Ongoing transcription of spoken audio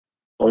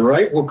All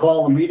right, we'll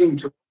call the meeting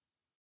to.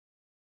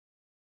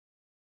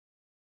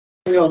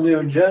 On the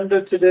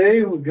agenda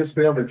today, we guess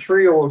we have a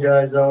trio of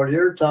guys out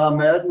here: Tom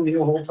Madden,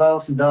 Neil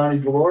Holthouse, and Donnie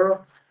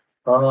Valora.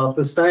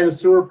 Festina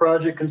Sewer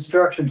Project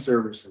Construction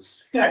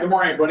Services. Yeah, good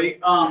morning, everybody.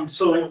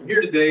 So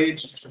here today,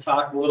 just to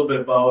talk a little bit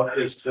about,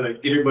 is to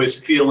get everybody's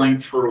feeling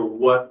for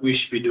what we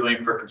should be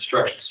doing for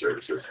construction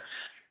services.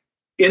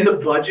 In the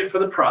budget for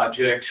the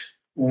project,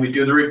 when we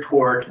do the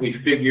report, we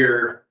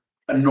figure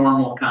a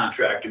normal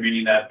contractor,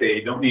 meaning that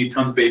they don't need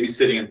tons of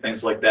babysitting and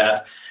things like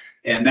that.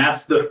 And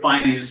that's the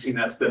financing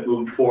that's been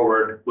moving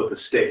forward with the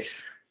state.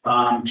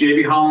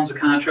 JB Holland's a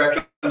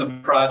contractor on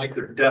the project.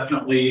 They're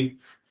definitely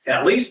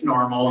at least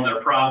normal, and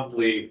they're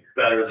probably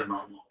better than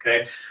normal,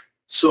 okay?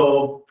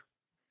 So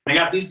I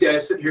got these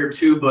guys sitting here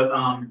too, but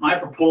my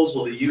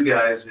proposal to you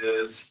guys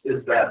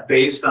is that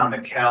based on the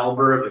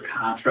caliber of the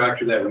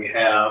contractor that we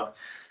have,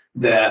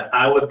 that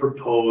I would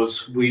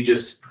propose we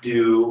just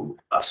do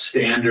a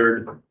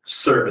standard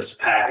service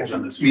package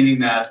on this, meaning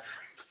that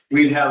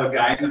we'd have a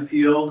guy in the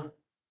field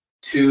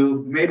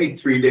 2, maybe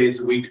 3 days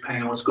a week,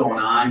 depending on what's going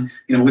on.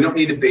 You know, we don't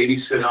need to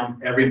babysit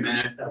them every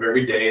minute of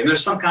every day. And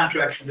there's some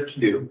contractors that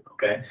you do,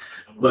 okay?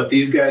 But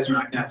these guys are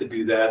not gonna have to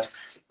do that.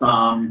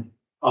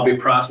 I'll be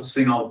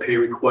processing all the pay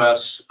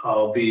requests.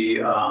 I'll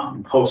be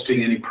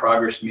hosting any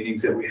progress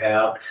meetings that we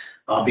have.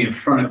 I'll be in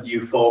front of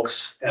you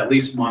folks at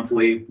least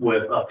monthly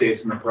with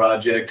updates on the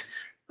project.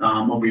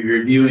 We'll be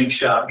reviewing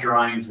shop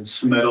drawings and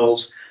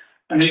submittals.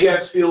 I mean, you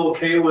guys feel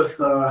okay with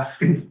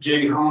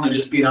JB Holland and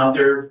just being out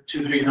there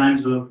 2-3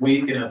 times a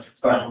week? And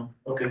if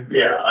okay.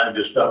 Yeah, I'm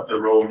just up the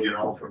road, you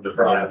know, from the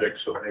project,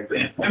 so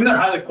maybe. Yeah. I mean, they're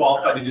highly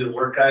qualified to do the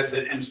work, guys,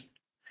 and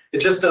it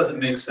just doesn't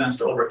make sense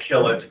to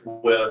overkill it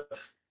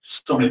with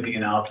somebody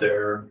being out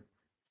there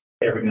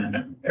every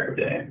minute, every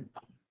day.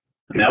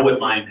 I mean, I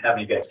wouldn't mind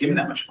having you guys give me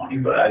that much money,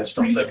 but I just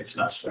don't think it's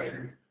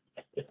necessary.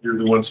 You're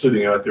the one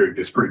sitting out there, it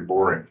gets pretty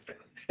boring.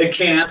 It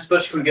can,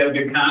 especially when we get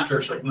a good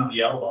contract like the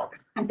yellow.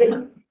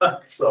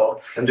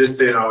 So. And just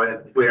so you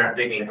know, we aren't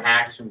taking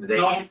action today.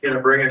 No. He's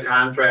gonna bring a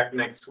contract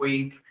next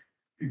week,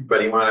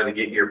 but he wanted to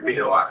get your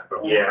feel on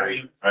it.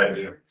 Yeah, I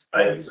do.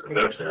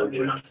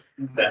 Absolutely. Okay.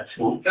 And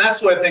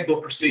that's what I think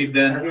we'll proceed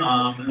then.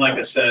 And like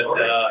I said,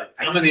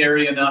 I'm in the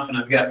area enough and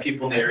I've got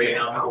people in the area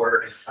enough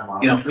where,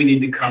 you know, if we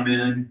need to come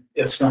in,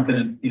 if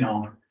something, you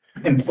know,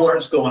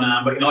 important's going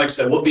on, but you know, like I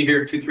said, we'll be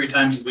here 2-3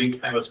 times a week,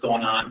 depending what's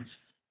going on.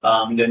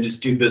 Then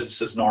just do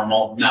business as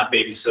normal, not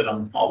babysit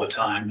them all the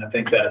time. I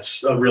think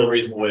that's a real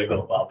reasonable way to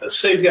go about this.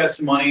 Save you guys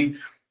some money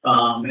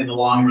in the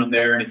long run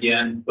there. And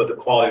again, with the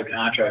quality of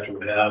contractor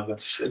we have,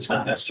 it's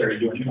not necessary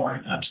to do any more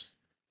than that.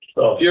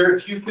 So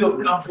if you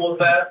feel comfortable with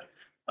that,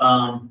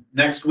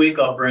 next week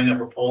I'll bring a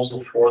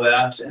proposal for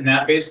that. And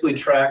that basically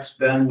tracks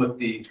Ben with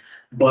the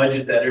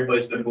budget that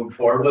everybody's been moving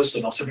forward with.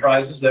 So no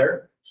surprises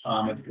there.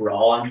 We're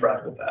all on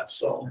track with that.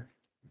 So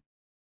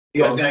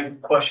you guys got any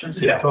questions?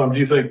 Yeah, Tom, do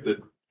you think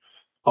that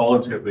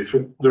Holland's gonna be,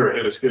 they're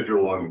ahead of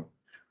schedule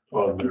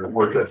on their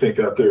work, I think,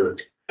 out there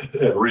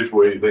at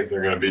Ridgeway? You think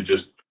they're gonna be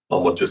just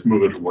almost just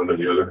moving from one to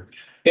the other?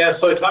 Yeah,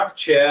 so I talked to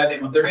Chad,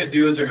 and what they're gonna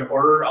do is they're gonna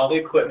order all the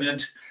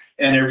equipment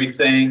and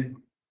everything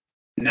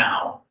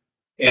now.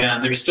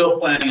 And they're still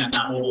planning on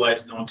not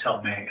mobilizing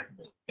until May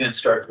and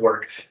start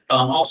work.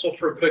 Also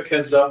for a quick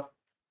heads up,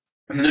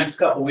 in the next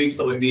couple of weeks,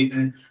 I'll be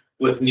meeting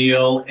with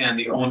Neil and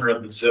the owner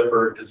of the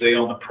zipper, because they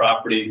own the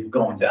property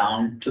going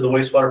down to the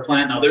wastewater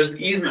plant. Now there's an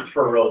easement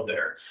for a road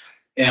there.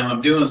 And what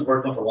I'm doing is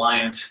working with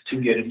Alliant to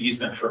get an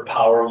easement for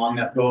power along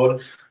that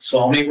road. So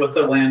I'll meet with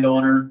the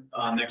landowner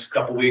next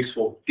couple of weeks.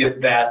 We'll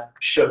get that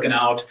shooken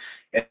out.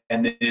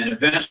 And then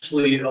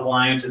eventually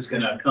Alliant is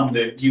gonna come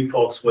to you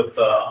folks with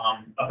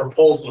a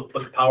proposal to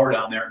put the power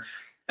down there.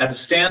 As a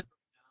stand,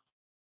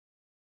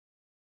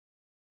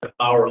 the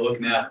power we're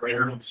looking at right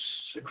around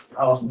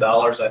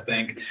 $6,000, I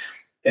think.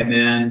 And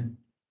then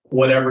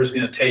whatever it's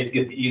gonna take to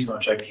get the easement,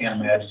 which I can't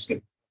imagine is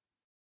gonna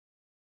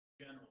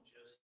be general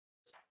gist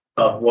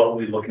of what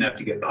we're looking at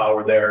to get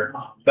power there.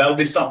 That'll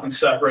be something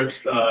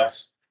separate.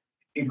 It's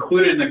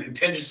included in the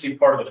contingency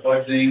part of the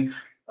budgeting.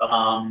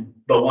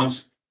 But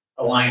once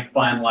Alliant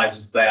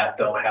finalizes that,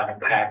 they'll have a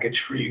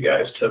package for you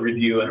guys to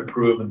review and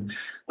approve, and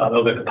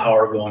they'll get the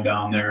power going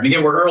down there. And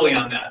again, we're early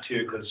on that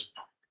too, because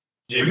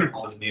JB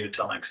doesn't need it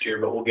till next year,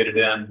 but we'll get it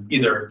in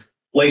either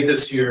late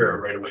this year or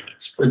right away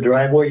next. The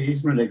driveway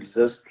easement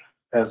exists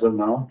as of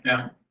now?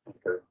 Yeah.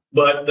 Okay.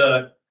 But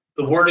the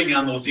wording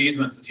on those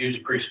easements is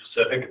usually pretty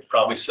specific. It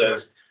probably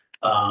says,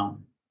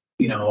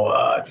 you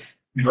know,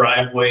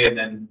 driveway and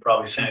then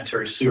probably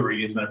sanitary sewer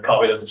easement. It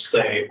probably doesn't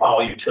say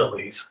all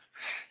utilities.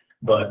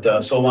 But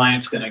so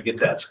Alliant's gonna get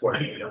that squared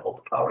away to hold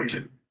the power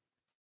too.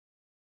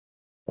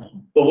 But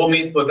we'll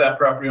meet with that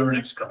property over the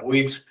next couple of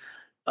weeks.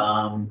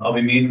 I'll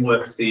be meeting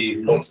with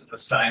the folks at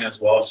Festina as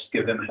well, just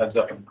give them a heads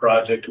up on the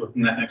project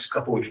within that next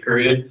couple of week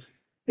period.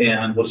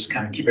 And we'll just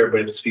kind of keep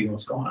everybody up to speed on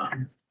what's going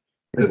on.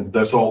 And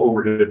that's all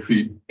overhead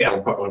feed? Yeah.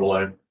 On the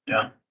line?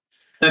 Yeah.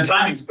 And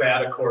timing's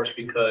bad, of course,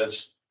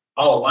 because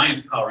all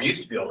Alliance power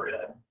used to be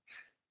overhead.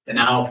 And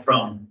now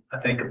from, I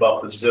think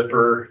about the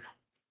zipper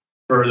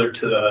further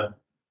to the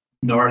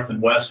north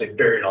and west, they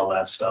buried all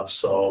that stuff,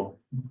 so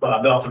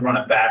they'll have to run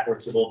it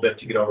backwards a little bit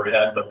to get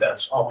overhead, but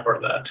that's all part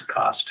of that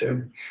cost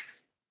too.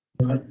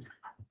 Other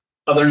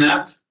than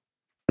that,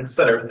 like I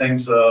said,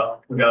 everything's,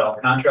 we got all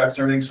contracts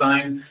and everything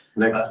signed.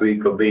 Next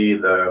week will be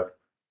the,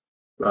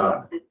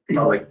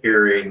 public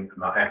hearing,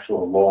 the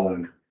actual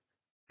loan,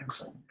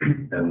 Excellent.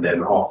 and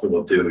then also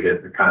we'll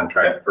get the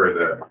contract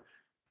for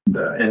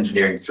the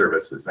engineering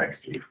services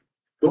next week.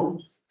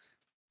 Cool.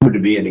 Would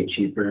it be any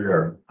cheaper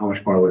or how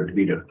much more would it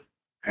be to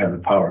have the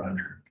power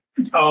under?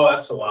 Oh,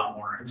 that's a lot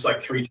more. It's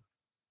like 3.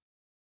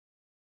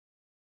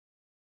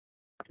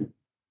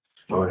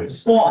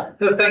 Nice. Well,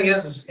 the thing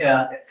is,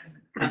 yeah,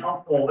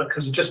 well,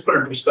 because just put it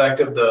in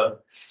perspective, the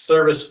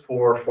service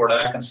for Fort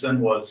Atkinson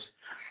was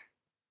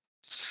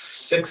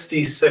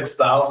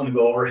 66,000 to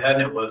go overhead,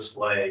 and it was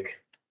like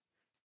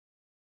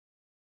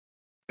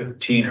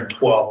 15 or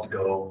 12 to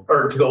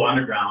go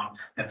underground,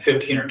 and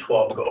 15 or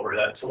 12 to go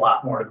overhead. It's a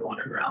lot more to go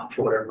underground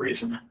for whatever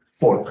reason.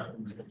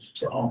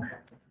 So,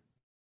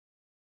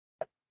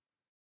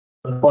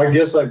 Well, I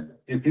guess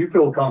if you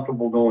feel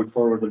comfortable going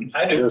forward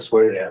I do. this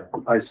way,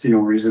 I see no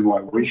reason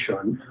why we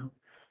shouldn't.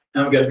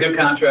 and we got a good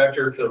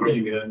contractor, feel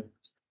really good.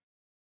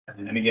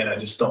 And again, I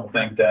just don't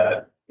think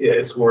that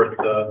it's worth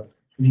the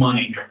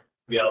money to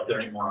be out there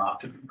anymore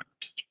often.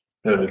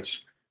 And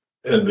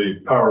the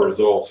power is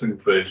all single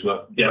phase,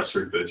 not Yes.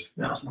 three phase.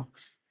 Yeah.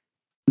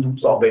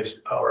 It's all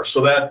basic power.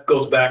 So that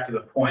goes back to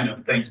the point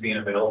of things being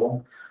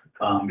available.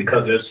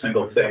 Because it is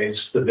single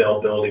phase, the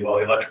availability of all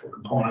the electrical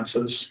components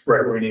is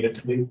right where we need it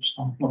to be.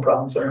 So no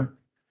problems there.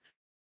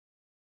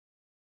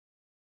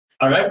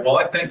 All right, well,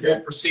 I think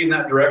we'll proceed in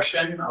that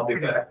direction. I'll be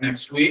back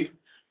next week.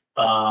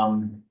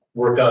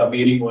 Work out a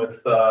meeting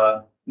with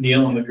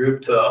Neil and the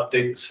group to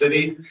update the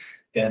city.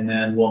 And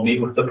then we'll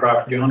meet with the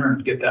property owner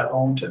and get that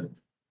home too.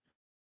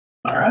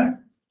 All right,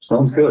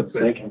 Sounds good.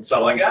 Thank you. that's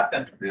all I got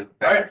then. All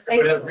right,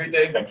 everybody have a great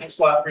day. Thanks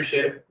a lot,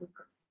 appreciate it.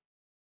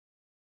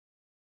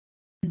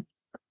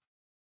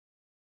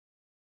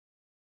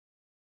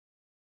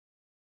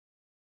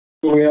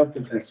 We have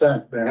to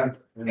consent, Ben.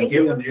 Thank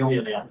you.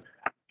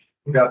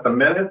 We got the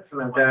minutes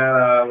and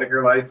then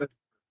liquor license.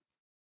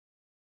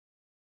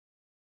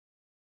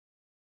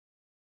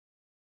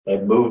 I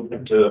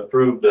move to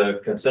approve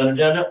the consent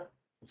agenda.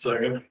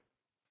 Second.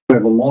 We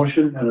have a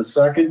motion and a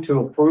second to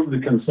approve the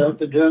consent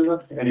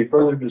agenda. Any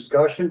further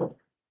discussion?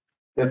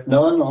 If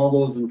none, all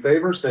those in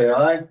favor say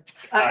aye.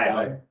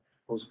 Aye.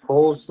 Those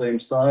opposed, same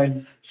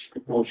sign.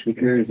 Motion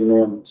carries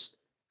unanimous.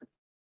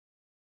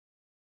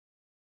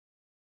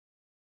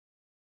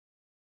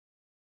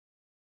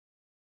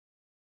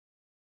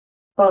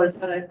 Oh, I've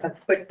got a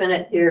quick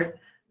minute here.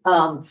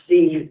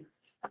 The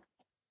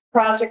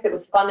project that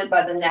was funded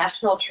by the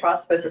National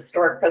Trust for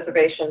Historic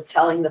Preservation is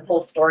Telling the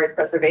Full Story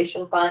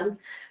Preservation Fund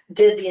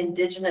did the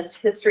Indigenous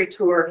History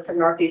Tour from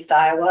Northeast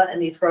Iowa,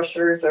 and these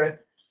brochures are,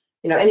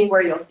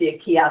 anywhere you'll see a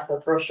kiosk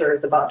with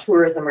brochures about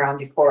tourism around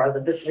Decorah, the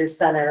Visitor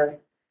Center,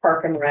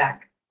 Park and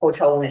Rec,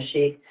 Hotel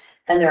Winneshiek.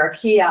 And there are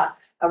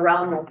kiosks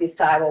around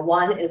Northeast Iowa.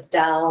 One is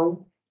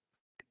down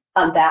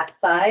on that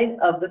side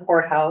of the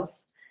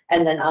courthouse.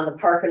 And then on the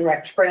Park and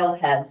Rec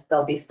trailheads,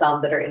 there'll be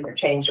some that are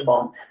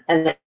interchangeable.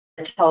 And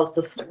it tells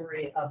the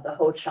story of the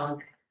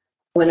Ho-Chunk,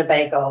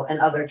 Winnebago, and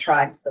other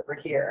tribes that were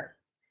here.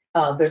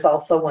 There's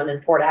also one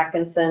in Fort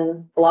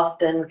Atkinson,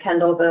 Bluffton,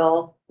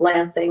 Kendallville,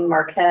 Lansing,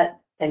 Marquette,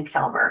 and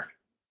Kelmer.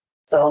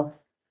 So if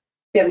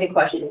you have any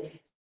questions,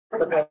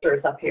 the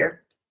brochures up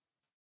here.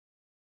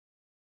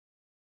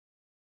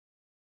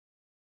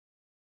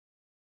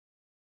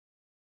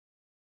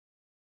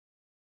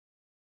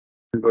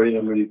 Anybody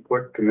have any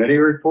quick committee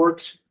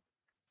reports?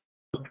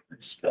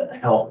 It's been the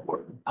health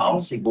board, and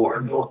policy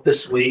board both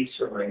this week,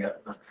 so I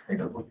got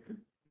nothing.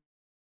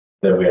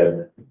 Then we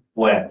had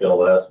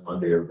landfill last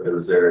Monday, everybody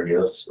was there, I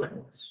guess.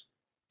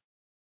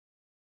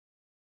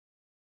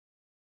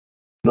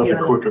 Nothing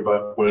Yeah. quick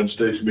about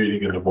Wednesday's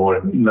meeting in the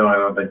morning. No, I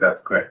don't think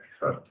that's quick,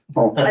 so.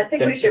 Oh, I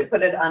think we should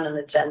put it on an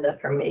agenda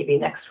for maybe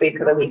next week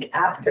or the week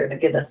after to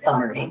get a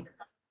summary.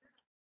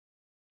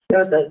 It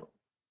was a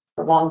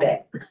long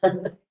day.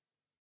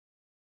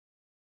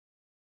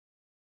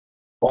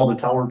 all the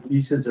tower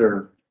pieces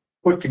are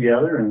put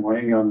together and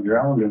laying on the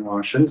ground in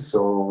Ocean,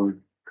 so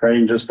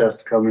crane just has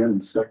to come in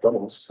and set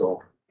those,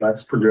 so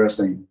that's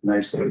progressing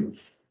nicely.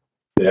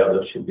 Yeah,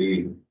 that should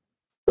be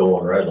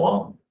going right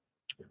along.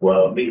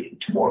 Well, meeting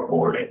tomorrow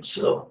morning,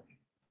 so.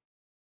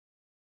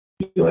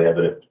 You'll have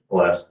it,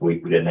 last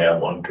week we didn't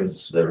have one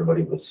because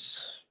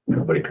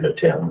nobody could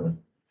attend,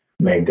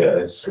 the main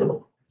guys,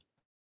 so.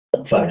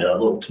 I'll find out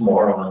a little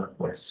tomorrow on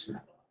what's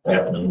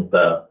happening with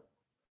that.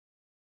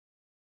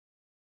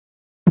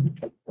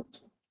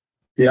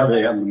 Yeah,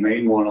 they have the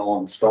main one all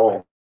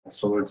installed,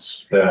 so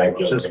it's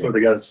just where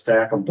they gotta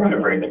stack them. Trying to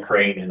bring the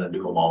crane in and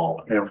do them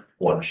all in Yeah.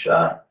 one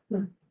shot.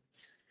 That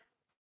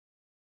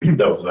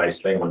was a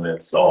nice thing when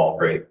it's all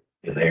right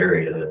in the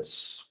area,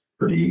 that's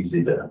pretty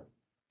easy to,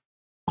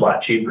 a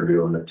lot cheaper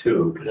doing it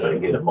too, because I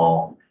get them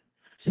all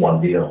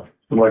one deal.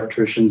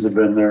 Electricians have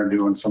been there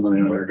doing some of the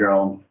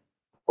underground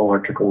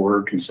electrical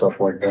work and stuff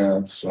like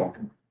that, so.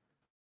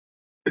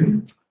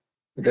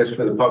 Just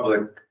for the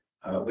public,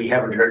 we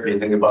haven't heard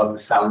anything about the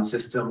sound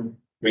system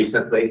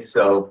recently,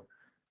 so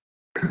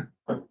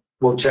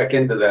we'll check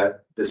into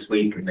that this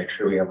week and make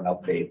sure we have an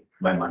update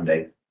by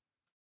Monday.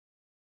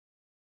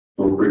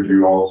 So could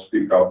you all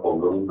speak up a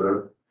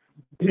little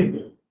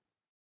bit?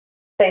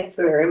 Thanks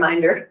for the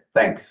reminder.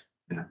 Thanks.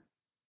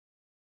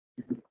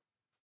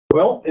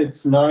 Well,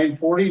 it's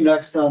 9:40.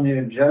 Next on the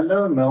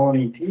agenda,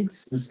 Melanie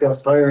Tietz,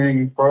 discuss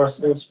hiring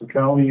process for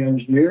county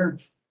engineer.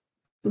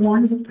 Good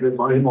morning. Good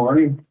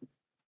morning.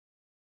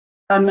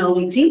 I'm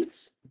Melanie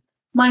Tietz.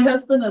 My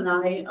husband and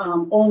I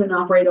own and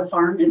operate a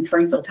farm in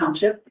Frankville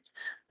Township.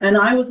 And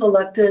I was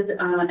elected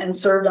and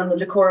served on the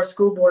Decorah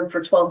School Board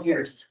for 12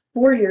 years.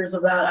 4 years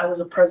of that, I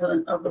was a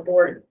president of the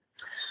board.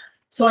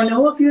 So I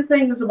know a few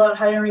things about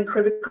hiring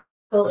critical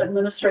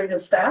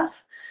administrative staff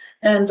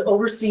and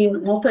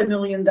overseeing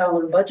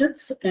multi-million-dollar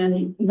budgets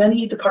and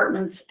many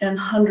departments and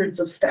hundreds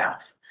of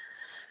staff.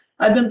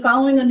 I've been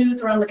following the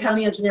news around the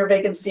county engineer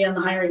vacancy and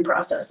the hiring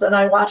process, and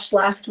I watched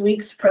last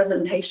week's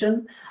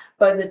presentation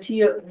by the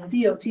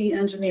DOT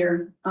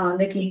engineer,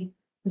 Nikki,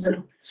 is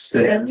it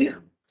Stanley?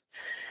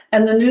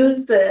 And the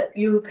news that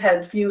you've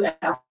had few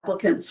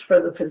applicants for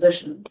the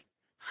position.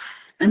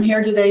 I'm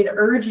here today to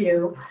urge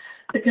you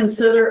to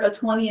consider a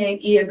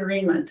 28E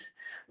agreement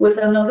with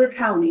another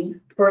county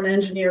for an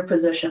engineer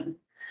position.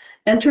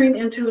 Entering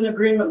into an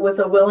agreement with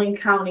a willing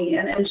county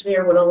and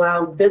engineer would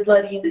allow bid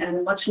letting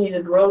and much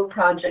needed road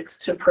projects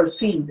to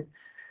proceed.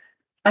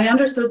 I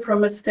understood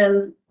from Ms.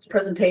 Stinn's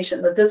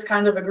presentation that this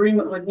kind of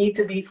agreement would need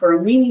to be for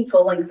a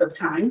meaningful length of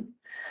time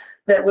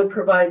that would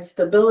provide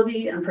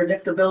stability and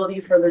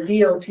predictability for the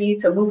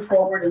DOT to move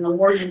forward in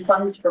awarding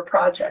funds for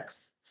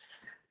projects.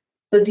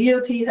 The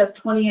DOT has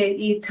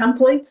 28E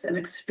templates and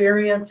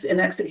experience in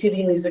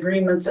executing these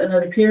agreements, and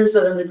it appears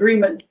that an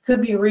agreement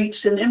could be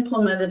reached and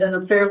implemented in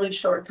a fairly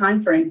short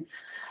time frame,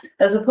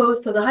 as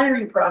opposed to the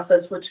hiring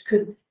process, which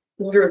could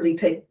literally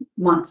take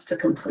months to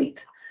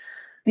complete.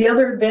 The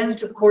other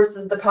advantage, of course,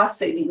 is the cost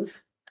savings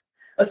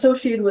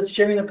associated with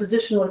sharing a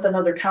position with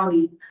another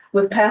county.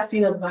 With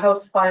passing of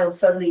House File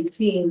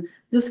 718,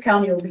 this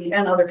county will be,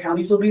 and other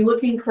counties will be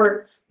looking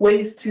for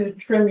ways to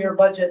trim your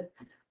budget.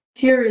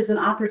 Here is an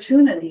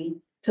opportunity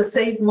to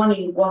save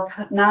money while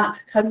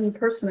not cutting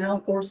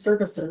personnel or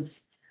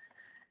services.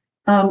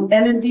 And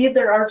indeed,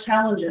 there are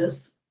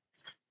challenges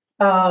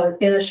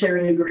in a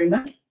sharing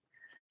agreement.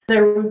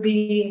 There would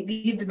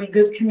need to be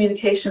good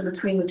communication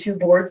between the two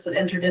boards that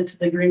entered into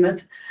the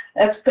agreement.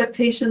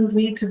 Expectations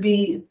need to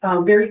be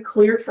very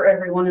clear for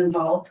everyone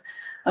involved.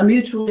 A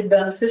mutually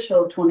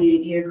beneficial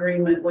 28E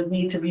agreement would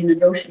need to be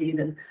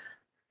negotiated.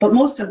 But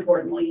most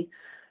importantly,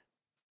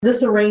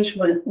 this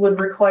arrangement would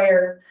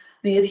require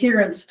the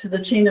adherence to the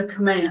chain of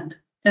command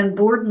and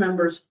board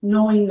members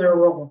knowing their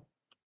role.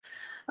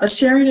 A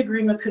sharing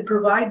agreement could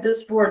provide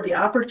this board the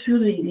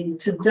opportunity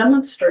to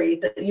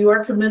demonstrate that you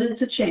are committed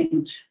to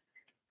change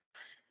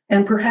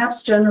and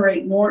perhaps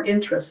generate more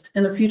interest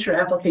in a future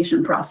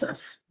application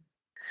process.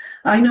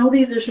 I know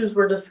these issues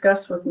were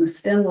discussed with Ms.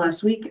 Stinn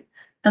last week,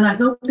 and I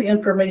hope the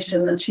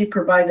information that she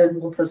provided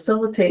will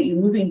facilitate you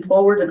moving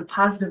forward in a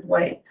positive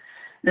way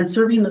and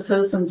serving the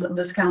citizens of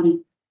this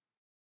county.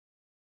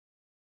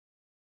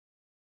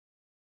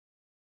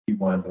 You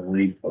wanted to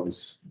leave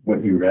those,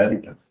 what you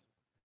read?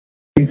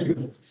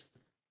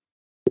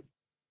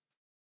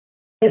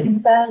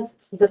 It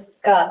says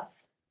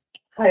discuss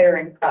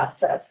hiring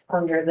process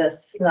under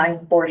this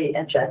 9:40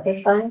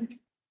 agenda time.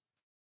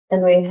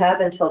 And we have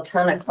until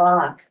 10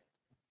 o'clock.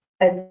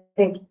 I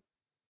think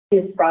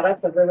he's brought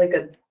up a really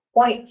good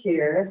point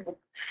here.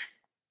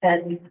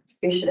 And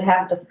we should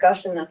have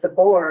discussion as a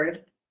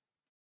board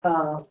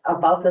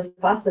about this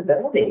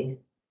possibility.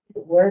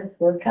 We're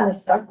kind of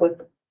stuck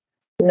with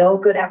no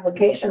good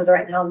applications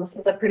right now. And this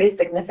is a pretty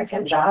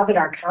significant job in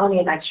our county,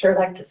 and I'd sure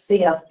like to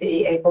see us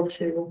be able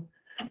to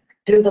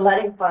do the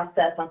letting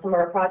process on some of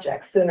our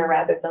projects sooner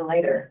rather than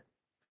later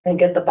and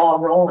get the ball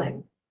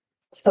rolling.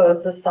 So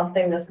is this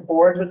something this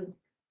board would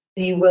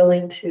be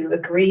willing to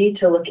agree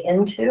to look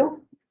into?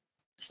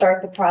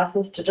 Start the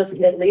process to just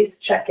at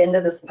least check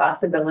into this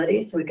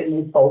possibility so we can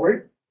move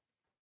forward?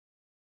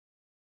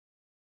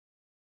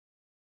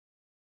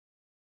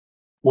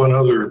 One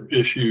other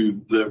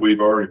issue that we've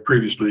already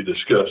previously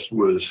discussed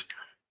was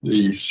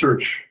the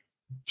search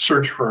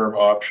firm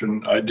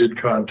option. I did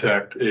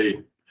contact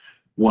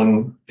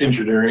one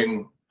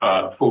engineering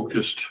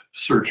focused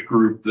search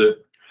group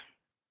that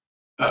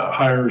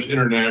hires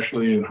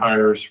internationally and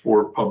hires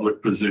for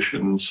public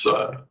positions.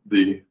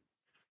 The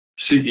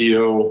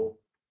CEO,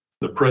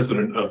 the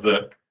president of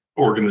that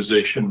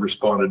organization,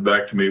 responded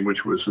back to me,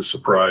 which was a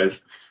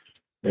surprise.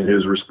 And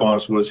his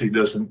response was he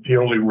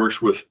only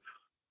works with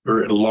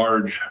very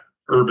large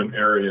urban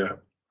area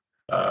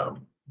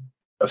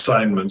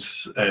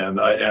assignments. And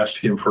I asked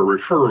him for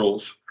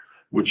referrals,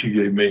 which he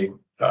gave me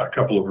a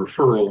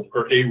referral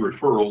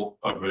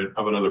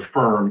of another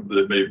firm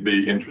that may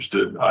be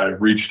interested. I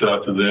reached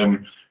out to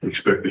them,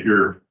 expect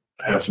to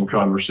have some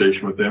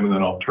conversation with them, and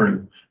then I'll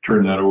turn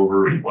that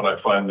over when I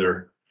find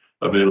their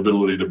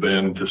availability to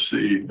Ben to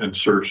see and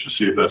search to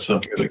see if that's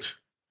something that's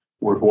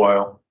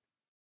worthwhile.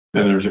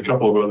 And there's a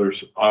couple of other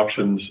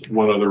options.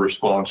 One other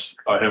response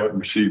I haven't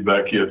received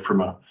back yet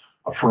from a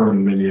firm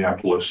in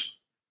Minneapolis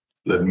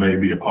that may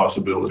be a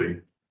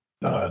possibility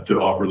to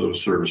offer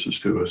those services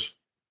to us.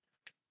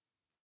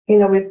 You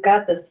know, we've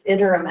got this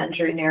interim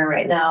engineer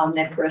right now,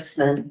 Nick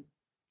Rissman.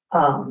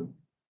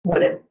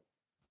 Would it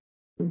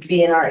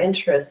be in our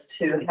interest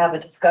to have a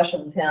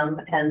discussion with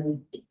him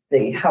and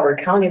the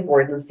Howard County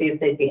Board and see if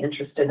they'd be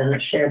interested in a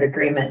shared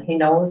agreement? He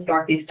knows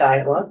Northeast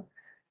Iowa.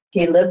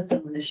 He lives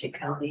in Winneshiek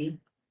County.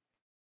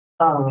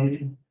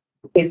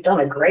 He's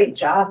done a great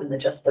job in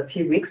just the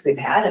few weeks we've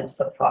had him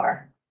so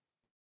far.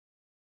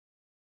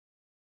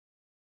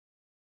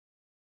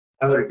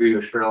 I would agree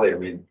with Shirley. I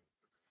mean,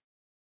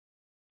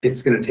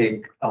 it's gonna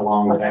take a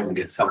long time to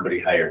get somebody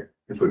hired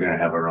if we're gonna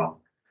have our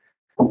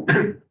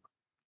own.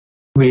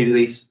 We at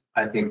least,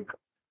 I think,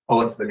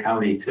 owe it to the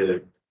county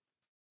to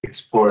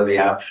explore the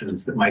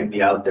options that might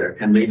be out there,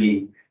 and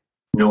maybe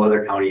no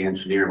other county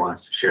engineer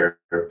wants to share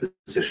their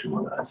position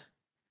with us.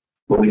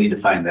 But we need to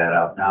find that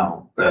out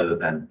now, rather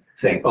than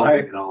saying, oh,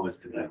 we can always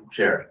do that,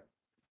 share it.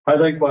 I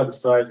think by the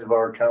size of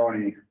our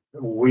county,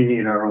 we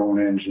need our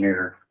own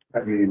engineer. I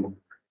mean,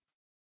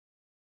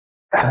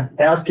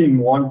 asking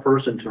one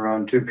person to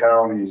run two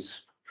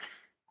counties,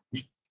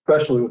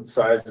 especially with the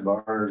size of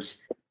ours,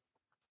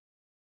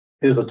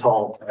 is a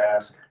tall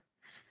task.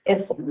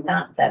 It's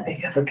not that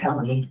big of a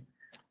county.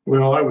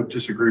 Well, I would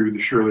disagree with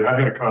you, Shirley. I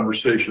had a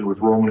conversation with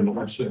Roman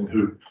Lawson,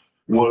 who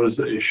was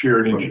a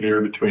shared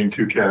engineer between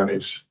two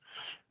counties.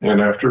 And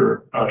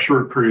after a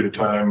short period of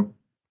time,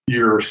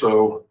 year or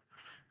so,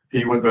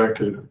 he went back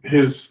to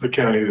the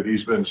county that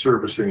he's been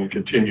servicing and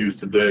continues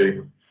today.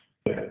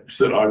 And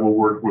said, I will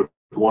work with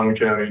one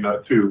county,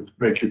 not two,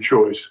 make your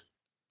choice.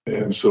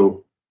 And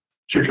so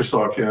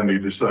Chickasaw County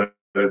decided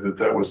that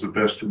that was the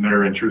best in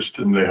their interest,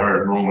 and they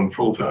hired Roman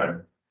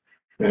full-time.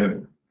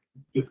 And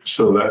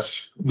so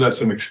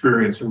that's an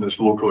experience in this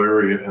local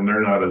area, and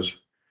they're not as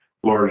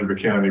large of a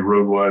county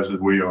road-wise as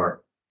we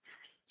are.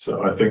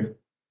 So I think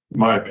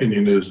my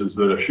opinion is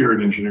that a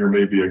shared engineer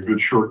may be a good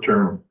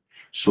short-term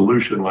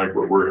solution like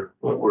what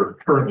we're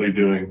currently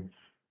doing,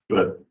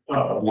 but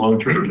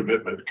long-term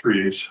commitment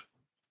creates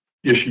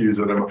issues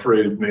that I'm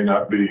afraid may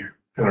not be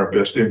in our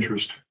best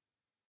interest.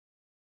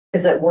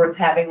 Is it worth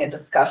having a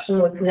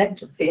discussion with Nick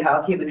to see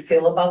how he would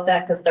feel about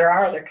that? Because there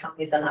are other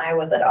counties in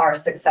Iowa that are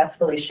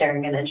successfully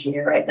sharing an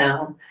engineer right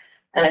now.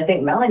 And I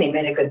think Melanie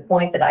made a good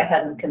point that I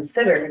hadn't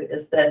considered,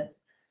 is that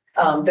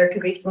there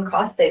could be some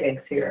cost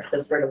savings here if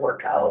this were to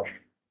work out.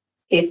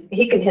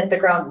 He can hit the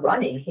ground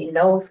running. He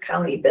knows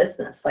county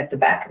business like the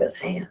back of his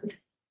hand.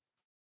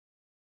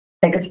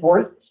 I think it's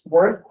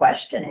worth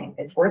questioning.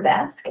 It's worth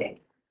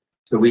asking.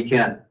 So we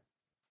can't,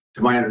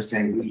 to my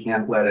understanding, we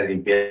can't let any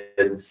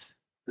bids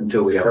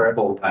until we have a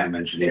full-time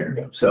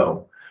engineer.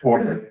 So,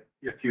 Or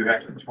if you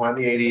have a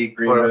 2080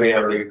 Or if we agreement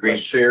have or the agreement.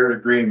 a shared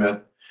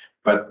agreement.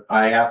 But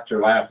I asked her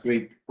last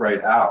week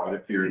right out,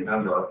 if you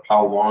remember,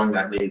 how long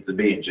that needs to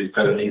be. And she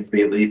said it needs to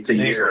be at least a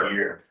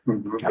year.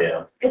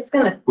 Yeah. It's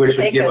gonna which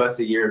would take give us, us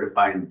a year to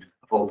find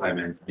a full-time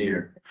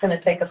engineer. it's gonna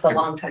take us a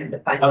long time to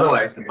find.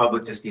 Otherwise, the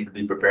public just needs to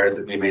be prepared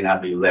that we may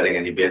not be letting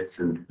any bids,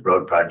 and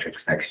road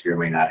projects next year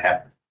may not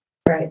happen.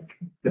 Right,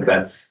 If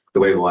that's the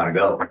way we want to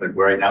go. But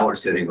right now, we're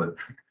sitting with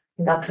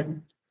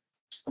nothing.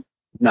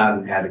 not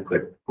an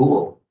adequate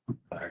pool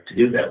to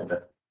do that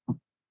with.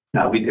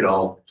 Now, we could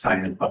all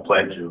sign a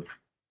pledge of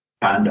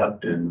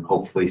conduct and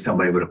hopefully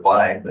somebody would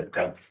apply, but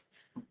that's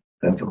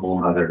a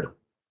whole other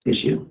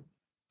issue.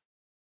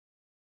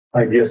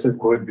 I guess it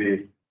would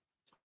be.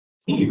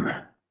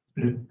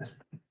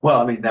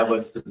 Well, I mean, that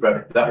was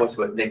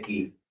what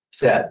Nikki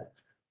said.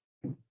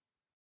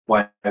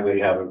 Why we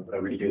have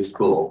a reduced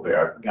pool, we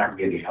are not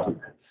getting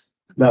applicants.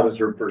 That was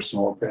her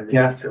personal opinion.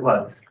 Yes, it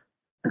was.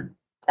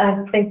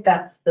 I think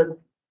that's the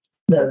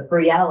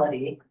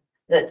reality,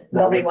 that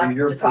nobody would be wants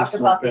your to talk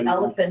personal about the opinion.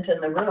 elephant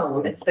in the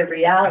room. It's the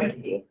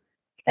reality.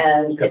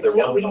 And Because it's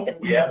there what was we no, can,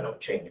 yeah, no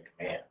chain of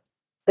command.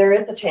 there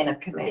is a chain of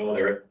You command.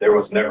 know, there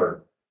was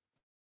never,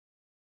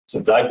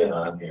 since I've been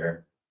on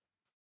here,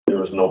 there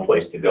was no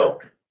place to go.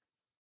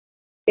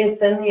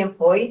 It's in the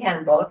employee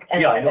handbook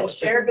and Yeah, I it's know been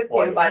it's in shared the with you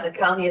employee by the handbook.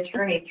 county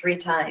attorney 3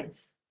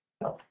 times.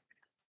 It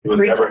was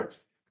 3 never,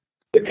 times.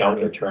 the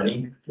county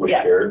attorney was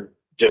Yeah. shared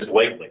just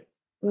lately.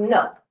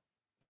 No,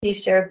 he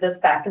shared this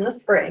back in the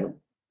spring.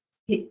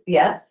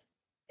 Yes,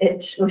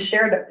 it was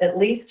shared at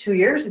least 2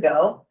 years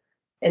ago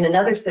in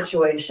another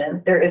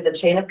situation. There is a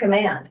chain of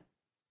command.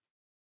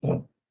 Hmm.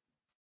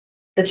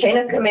 The chain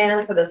of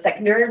command for the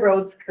secondary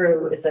roads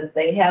crew is if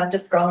they have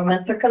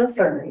disgruntlements or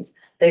concerns,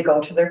 they go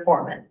to their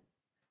foreman.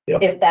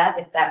 Yep. If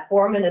that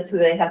foreman is who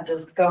they have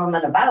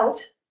disgruntlement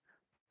about,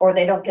 or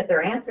they don't get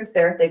their answers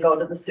there, they go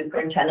to the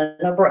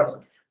superintendent of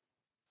roads.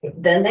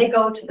 Then they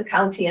go to the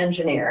county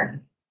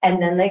engineer,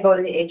 and then they go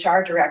to the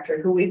HR director,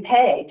 who we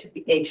pay to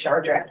be HR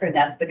director, and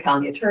that's the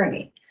county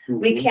attorney.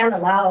 We can't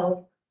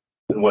allow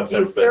And what's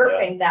ever been done?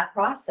 usurping that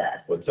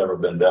process. What's ever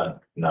been done?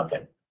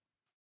 Nothing.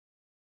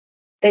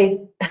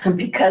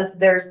 because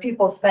there's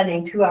people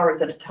spending 2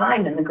 hours at a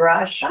time in the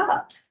garage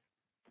shops.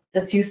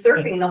 That's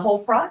usurping the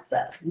whole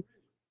process.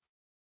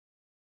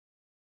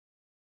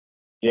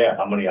 Yeah,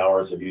 how many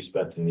hours have you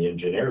spent in the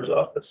engineer's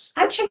office?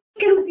 I check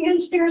in with the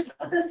engineer's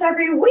office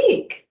every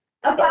week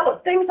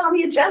about things on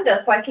the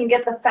agenda so I can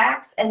get the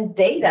facts and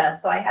data,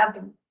 so I have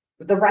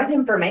the right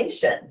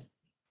information.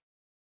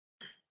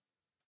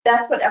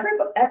 That's what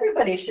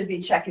everybody should be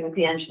checking with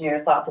the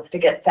engineer's office to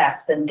get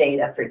facts and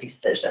data for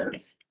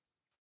decisions.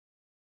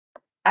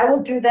 I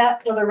will do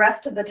that for the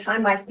rest of the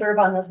time I serve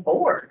on this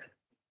board.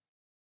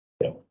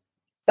 Yeah.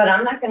 But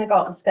I'm not gonna go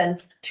out and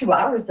spend 2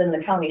 hours in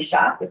the county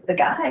shop with the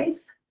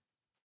guys.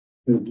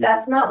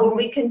 That's not what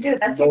we can do.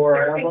 That's Nor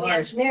usurping have the I.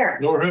 engineer.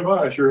 Nor have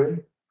I, Shirley.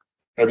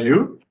 Have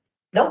you?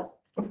 Nope.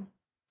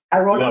 I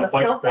wrote You on wanna a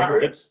point snow the finger?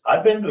 plow.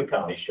 I've been to the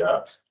county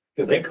shops,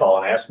 because they call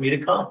and ask me to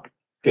come,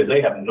 because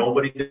they have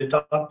nobody to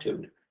talk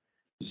to.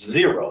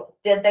 Zero.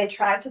 Did they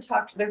try to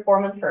talk to their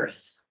foreman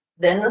first?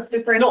 Then the No, I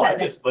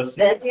superintendent, just listen.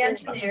 then the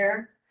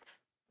engineer?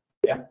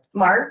 Yeah.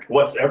 Mark,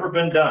 What's ever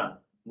been done?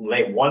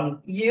 Name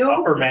one. you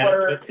Upper were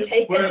management is-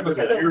 taken Wait a to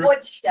minute, the you're-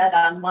 woodshed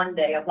on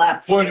Monday of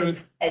last Point week,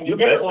 of, and you you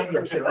didn't bet. point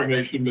listen of to it.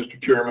 information,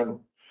 Mr. Chairman.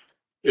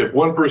 If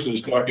one person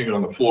is talking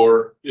on the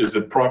floor, is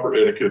it proper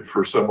etiquette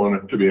for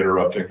someone to be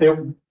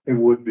interrupting? It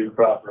would be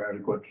proper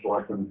adequate to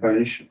let them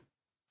finish.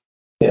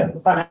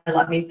 Want to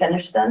let me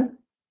finish then?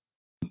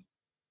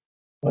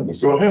 Let me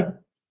see. Go ahead.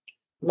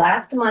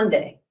 Last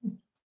Monday,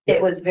 it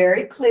was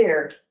very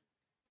clear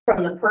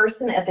from the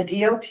person at the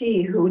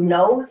DOT who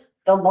knows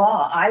the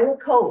law, Iowa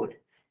code,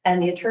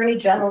 and the Attorney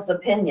General's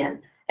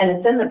opinion, and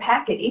it's in the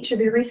packet each of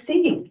you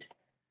received.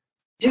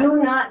 Do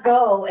not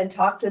go and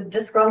talk to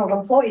disgruntled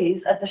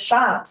employees at the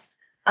shops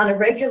on a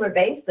regular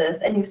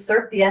basis and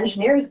usurp the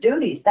engineer's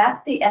duties.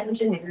 That's the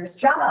engineer's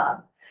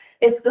job.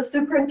 It's the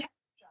superintendent's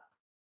job.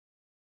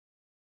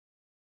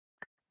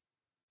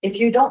 If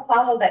you don't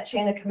follow that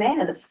chain of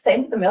command, it's the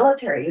same with the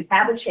military. You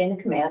have a chain of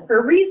command for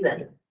a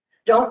reason.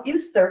 Don't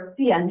usurp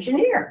the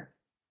engineer.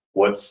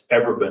 What's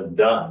ever been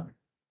done?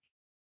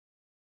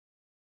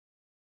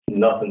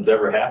 Nothing's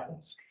ever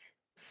happens.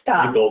 It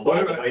Stop. goes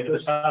all the way to the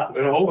top.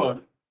 Wait, hold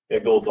on.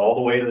 It goes all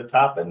the way to the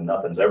top and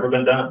nothing's ever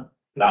been done.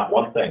 Not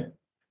one thing.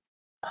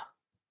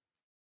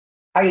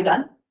 Are you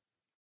done?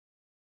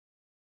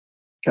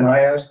 Can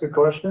I ask a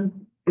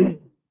question?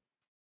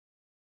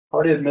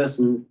 How did Miss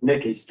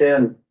Nikki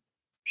Stan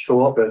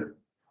show up at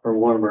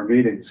one of our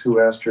meetings? Who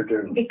asked her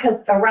to?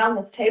 Because around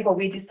this table,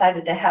 we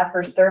decided to have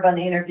her serve on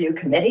the interview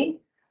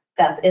committee.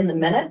 That's in the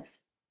minutes.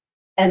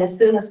 And as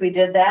soon as we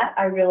did that,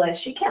 I realized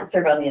she can't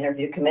serve on the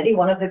interview committee.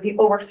 One of the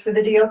people works for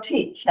the DOT.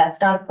 That's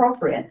not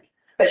appropriate.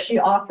 But she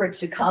offered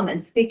to come and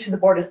speak to the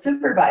Board of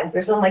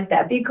Supervisors. I'm like,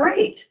 that'd be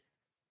great.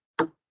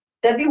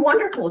 That'd be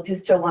wonderful if you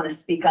still want to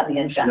speak on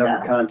the She never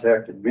agenda.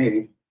 contacted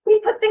me. We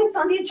put things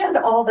on the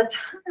agenda all the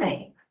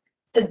time.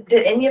 Did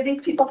any of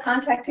these people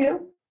contact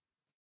you?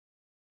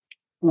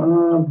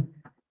 No,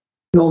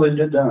 they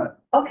did not.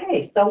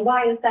 Okay, so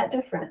why is that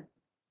different?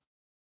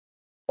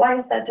 Why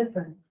is that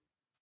different?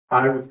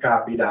 I was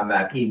copied on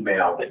that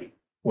email that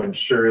when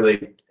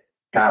Shirley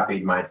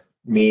copied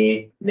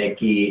me,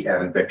 Nikki,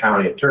 and the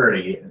county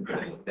attorney, and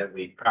saying that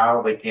we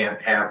probably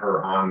can't have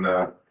her on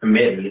the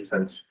committee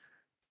since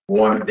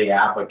one of the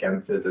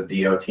applicants is a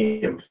DOT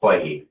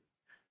employee.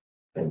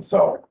 And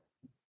so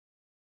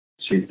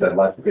she said,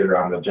 let's get her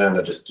on the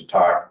agenda just to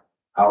talk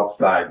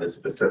outside the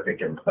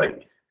specific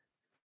employees.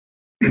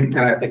 And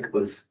I think it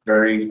was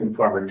very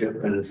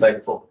informative and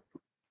insightful.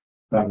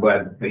 I'm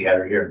glad we had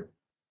her here.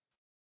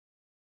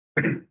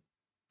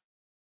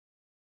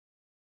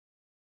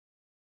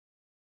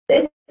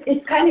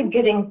 It's kind of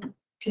getting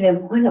to the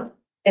point of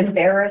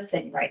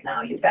embarrassing right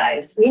now, you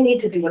guys. We need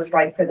to do what's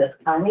right for this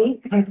county.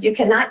 You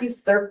cannot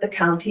usurp the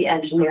county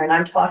engineer, and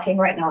I'm talking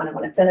right now, and I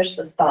want to finish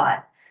this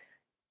thought.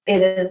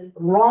 It is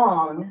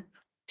wrong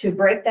to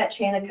break that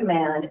chain of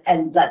command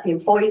and let the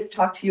employees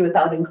talk to you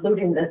without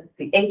including the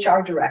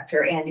HR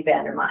director, Andy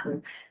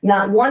Vandermaten.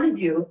 Not one of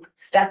you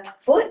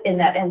stepped foot in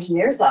that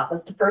engineer's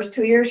office the first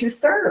 2 years you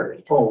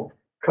served. Oh,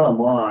 come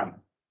on.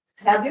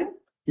 Have you?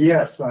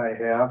 Yes, I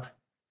have.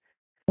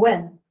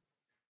 When?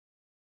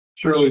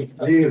 Shirley,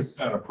 Yes.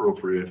 that's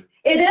inappropriate.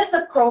 It is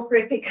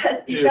appropriate because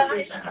you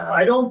guys.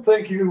 I don't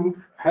think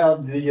you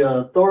have the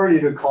authority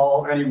to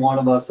call any one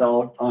of us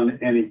out on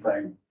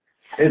anything.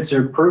 It's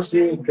your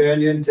personal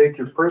opinion. Take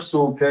your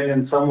personal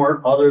opinion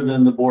somewhere other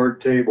than the board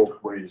table,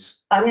 please.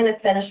 I'm gonna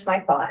finish my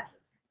thought.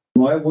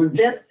 Why wouldn't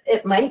you?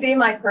 It might be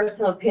my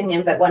personal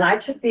opinion, but when I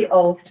took the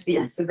oath to be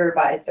a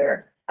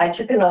supervisor, I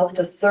took an oath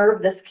to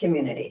serve this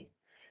community.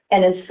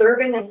 And in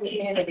serving this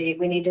community,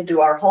 we need to do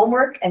our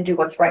homework and do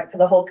what's right for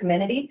the whole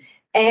community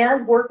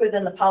and work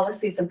within the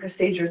policies and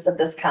procedures of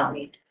this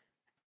county.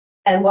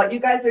 And what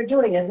you guys are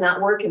doing is not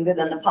working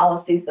within the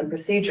policies and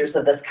procedures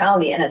of this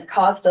county, and it's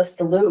caused us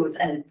to lose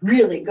a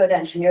really good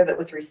engineer that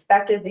was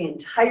respected the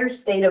entire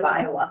state of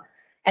Iowa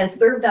and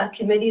served on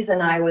committees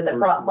in Iowa that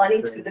brought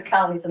money to the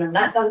counties, and I'm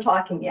not done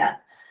talking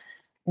yet.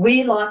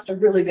 We lost a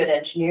really good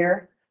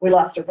engineer. We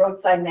lost a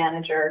roadside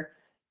manager.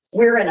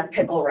 we're in a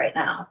pickle right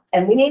now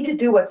and we need to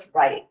do what's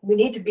right. We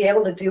need to be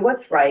able to do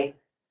what's right.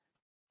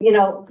 You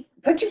know,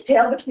 put your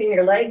tail between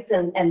your legs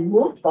and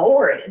move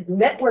forward,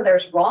 admit where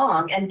there's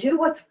wrong and do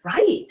what's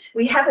right.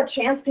 We have a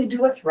chance to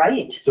do what's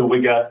right. So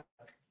we got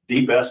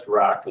the best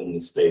rock in the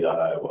state of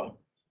Iowa.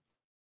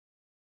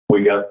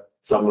 We got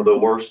some of the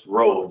worst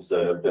roads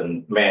that have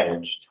been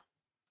managed.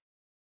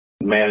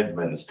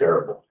 Management is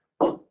terrible.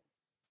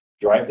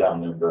 Drive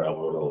down them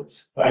gravel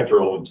roads. I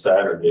drove them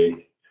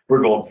Saturday.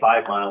 We're going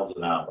 5 miles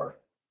an hour.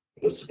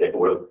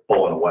 We're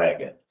pulling a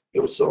wagon. It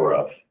was so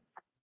rough.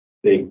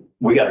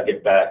 We gotta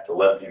get back to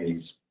letting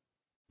these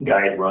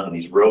guys running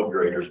these road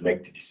graders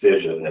make the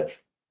decision that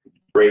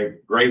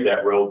grade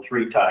that road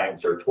 3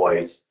 times or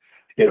twice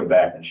to get them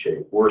back in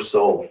shape. We're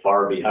so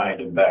far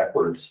behind and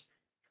backwards.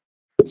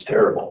 It's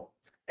terrible.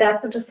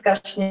 That's a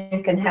discussion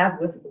you can have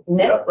with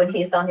Nick when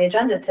he's on the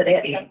agenda today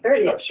at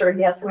 10:30. I'm sure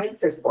he has some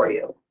answers for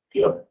you.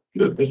 Yep.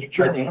 Good. Mr.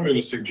 Chairman, I'm going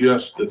to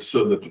suggest that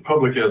so that the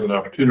public has an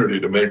opportunity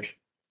to make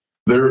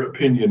their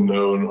opinion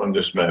known on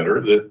this matter,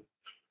 that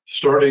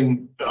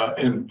starting,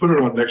 and put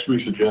it on next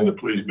week's agenda,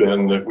 please,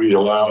 Ben, that we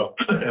allow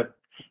at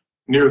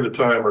near the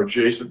time or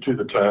adjacent to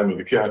the time of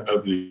Nick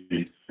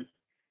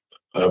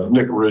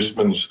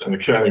Rissman's and the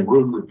county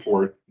road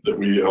report, that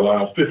we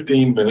allow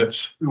 15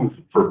 minutes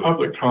for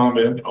public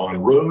comment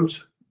on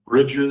roads,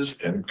 bridges,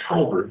 and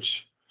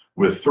culverts,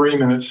 with 3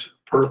 minutes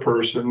per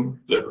person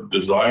that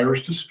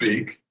desires to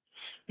speak.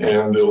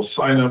 And they'll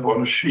sign up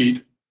on a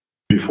sheet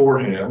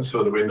beforehand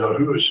so that we know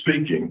who is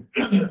speaking.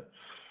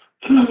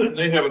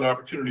 They have an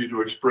opportunity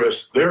to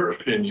express their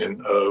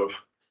opinion of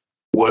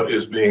what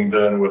is being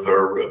done with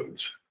our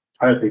roads.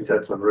 I think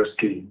that's a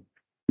risky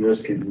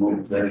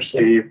move there,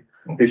 Steve,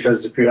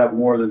 because if you have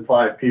more than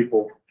 5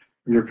 people,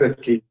 you're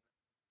 15.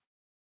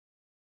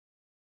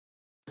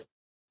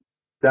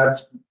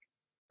 That's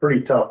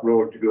pretty tough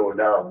road to go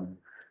down.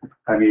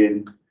 I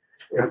mean,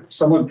 if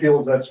someone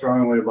feels that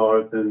strongly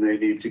about it, then they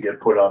need to get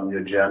put on the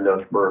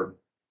agenda for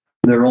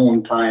their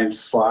own time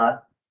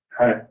slot.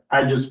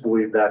 I just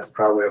believe that's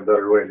probably a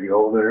better way to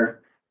go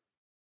there.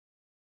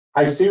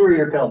 I see where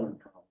you're coming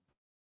from.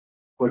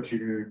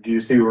 Do you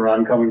see where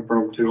I'm coming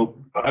from too?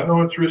 I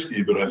know it's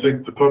risky, but I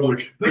think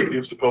that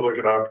gives the public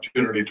an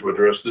opportunity to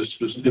address this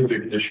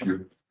specific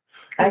issue.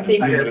 I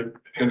think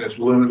And it's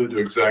limited to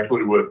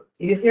exactly what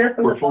you hear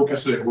from we're the public.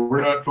 focusing.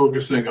 We're not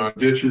focusing on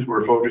ditches,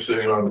 we're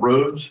focusing on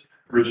roads,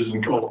 bridges,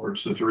 and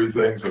culverts, the 3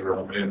 things that are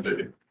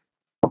mandated.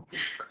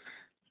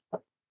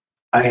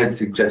 I had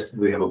suggested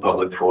we have a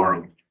public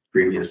forum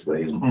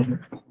previously. And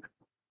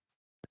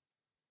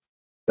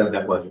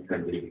that wasn't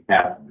going to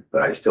happen,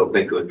 but I still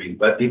think it would be,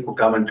 let people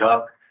come and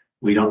talk.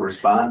 We don't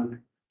respond.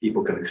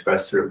 People can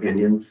express their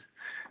opinions.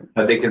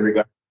 I think in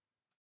regard,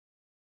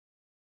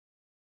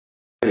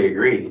 everybody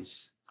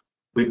agrees.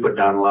 We put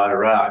down a lot of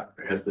rock.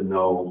 There has been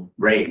no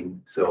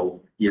rain,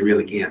 so you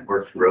really can't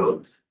work the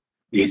roads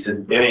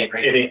decent.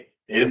 It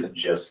isn't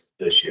just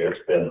this year.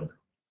 It's been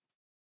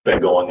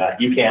going on.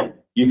 You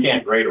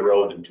can't grade a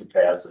road in 2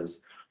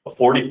 passes. A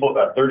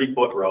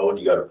 30-foot road,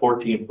 you got a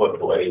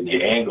 14-foot blade, you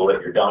angle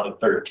it, you're down to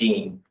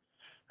 13.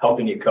 How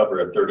can you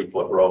cover a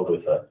 30-foot road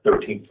with a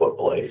 13-foot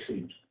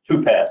blade?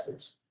 2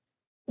 passes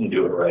and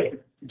do it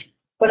right.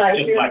 But I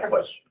Just hear my from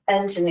question.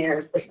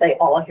 engineers that they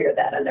all hear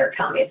that in their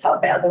counties, how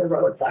bad their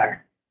roads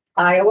are.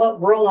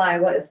 Rural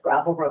Iowa is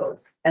gravel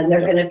roads, and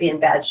they're gonna be in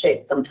bad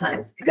shape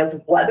sometimes because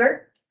of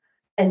weather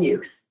and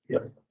use.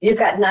 Yep. You've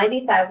got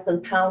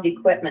 90,000 pound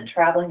equipment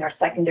traveling our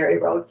secondary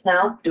roads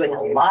now, doing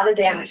a lot of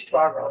damage to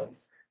our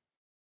roads.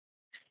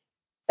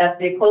 That's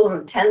the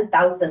equivalent of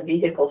 10,000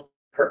 vehicles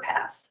per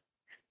pass.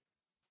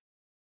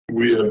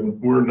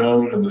 We're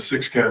known in the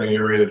 6 county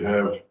area to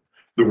have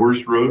the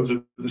worst roads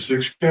of the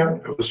 6 county,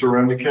 of the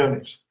surrounding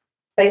counties.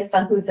 Based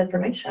on whose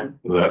information?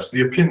 That's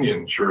the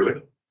opinion,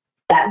 Shirley.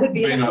 That would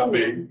be May an not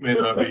opinion.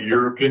 be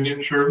your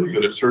opinion, Shirley,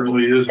 but it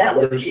certainly is That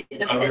would others, be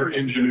an other opinion.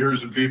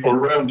 engineers and people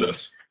around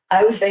us.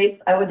 I would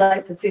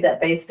like to see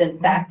that based in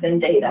fact and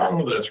data.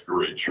 Oh, that's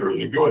great,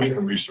 Shirley. Go ahead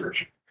and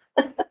research.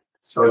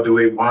 So do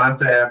we want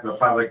to have the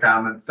public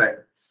comment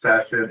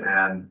session,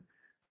 and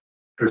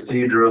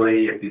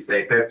procedurally, if you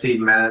say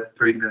 15 minutes,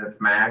 3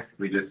 minutes max,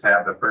 we just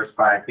have the first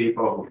 5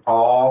 people who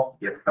call,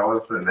 get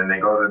those, and then they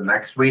go to the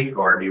next week?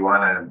 Or do you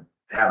want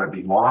to have it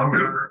be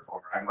longer?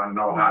 Or I want to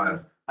know how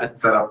to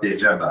set up the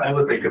agenda. I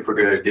would think if we're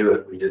gonna do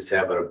it, we just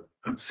have a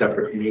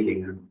separate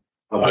meeting.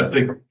 I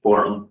think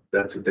Forum,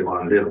 that's what they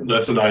want to do.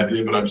 that's an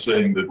idea, but I'm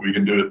saying that we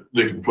can do it,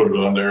 they can put it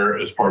on there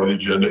as part of the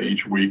agenda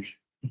each week.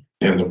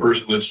 And the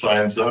person that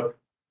signs up,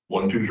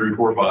 1, 2, 3,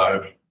 4,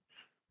 5,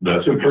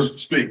 that's who gets to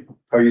speak.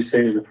 Are you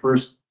saying the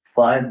first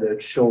 5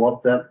 that show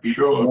up that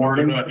Show up, if they're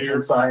morning not here.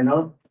 and sign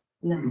up?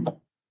 No.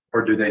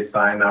 Or do they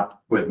sign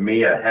up with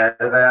me ahead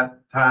of that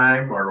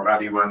time, or how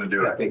do you want to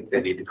do I it? think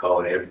they need to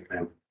call it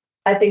everything.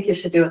 I think you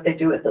should do what they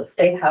do at the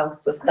State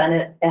House with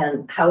Senate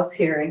and House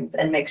hearings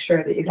and make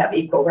sure that you have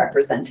equal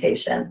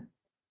representation.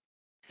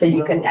 So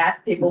you can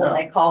ask people when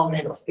they call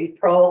in to be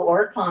pro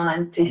or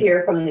con to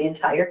hear from the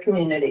entire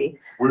community.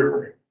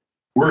 We're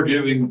we're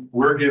giving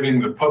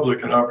the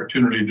public an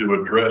opportunity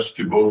to address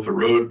to both the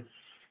road,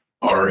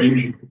 our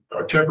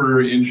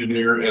temporary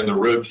engineer and the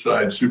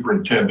roadside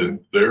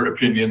superintendent, their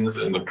opinions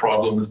and the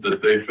problems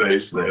that they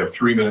face. They have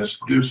 3 minutes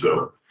to do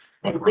so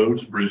on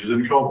roads, bridges,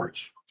 and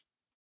culverts.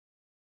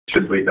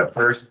 Should we,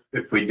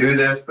 if we do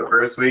this the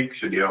first week,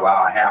 should you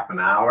allow a half an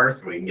hour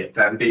so we can get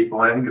 10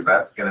 people in? Because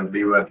that's gonna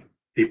be what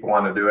people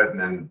want to do it, and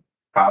then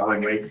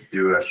following weeks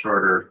do a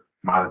shorter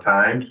amount of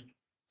time.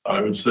 I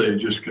would say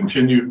just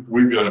continue.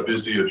 We've got a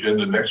busy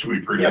agenda next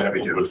week, for Yeah,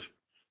 we example,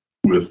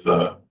 with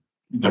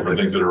different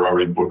things that are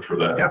already booked for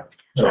that. Yeah.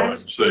 So I'd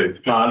say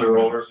Ponder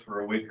over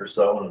for a week or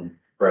so and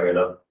bring it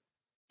up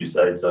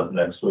besides up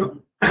next week.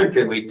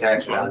 Can we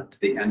tack it on to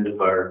the end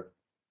of our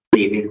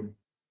meeting?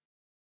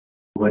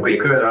 We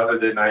could, other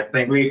than I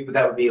think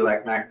That would be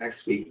like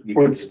next week.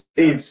 What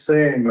Steve's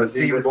saying Let's was he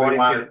see would what we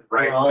like want, it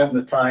right. around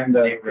the time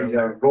that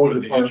the road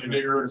The department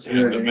engineer is and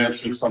here the to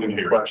answer master some of the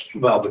engineer.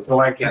 questions. Well, but so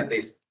why can't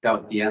they down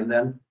at the end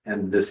then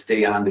and just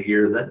stay on to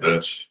hear that?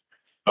 That's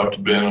up to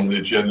Ben on the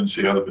agenda and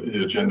see how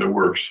the agenda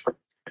works.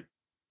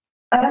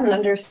 I don't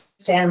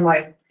understand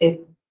why, if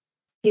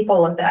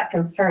people are that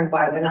concerned,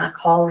 why they're not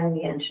calling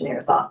the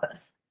engineer's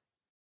office.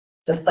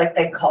 Just like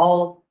they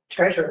call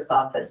treasurer's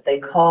office, they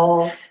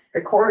call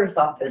recorder's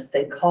office,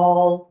 they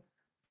call,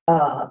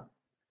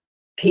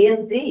 P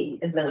and Z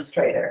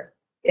administrator.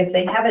 If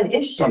they have an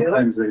issue,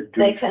 Sometimes they do.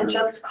 they can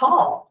just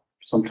call.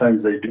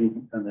 Sometimes they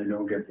do, and they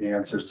don't get the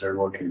answers they're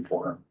looking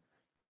for.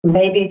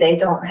 Maybe they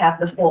don't have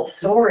the full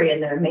story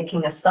and they're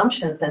making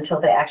assumptions until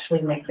they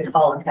actually make the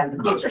call and have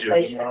the Let's give them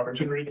conversation. an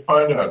opportunity to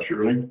find out,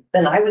 Shirley.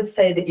 Then I would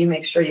say that you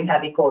make sure you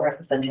have equal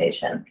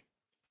representation.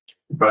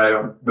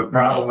 But the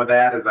problem with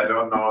that is I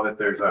don't know that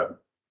there's a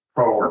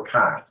pro or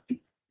con.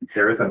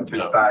 There isn't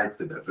two sides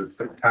to this. It's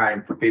some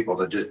time for people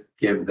to just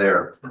give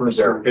their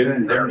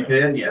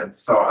opinion.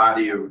 So how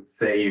do you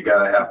say you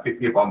gotta have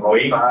people on both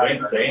We ain't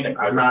sides? saying it,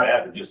 I'm I'm not-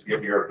 not, just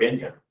give your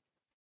opinion.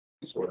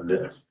 That's what it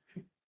is.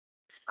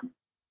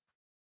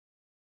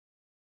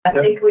 I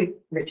think we've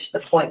reached the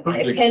point, my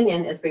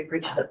opinion is we've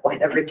reached the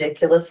point of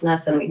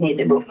ridiculousness and we need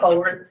to move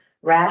forward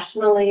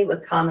rationally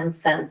with common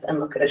sense and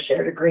look at a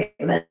shared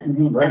agreement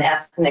and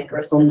ask Nick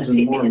Rissman if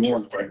he'd be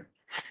interested.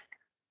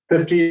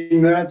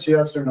 15 minutes,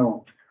 yes or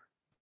no?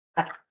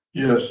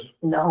 Yes.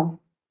 No,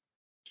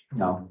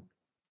 No.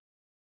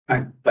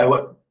 I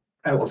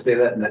will say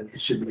that, and that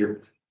it should be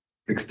an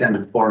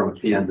extended forum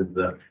at the end of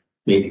the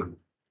meeting.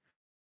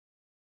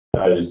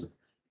 I just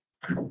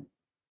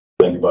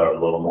think about it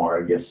a little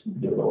more, I guess,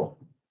 do a little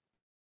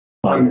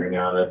pondering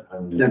on it.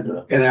 I'm just,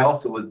 And I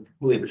also would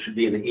believe it should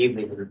be in the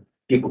evening where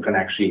people can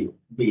actually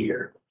be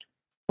here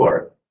for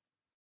it.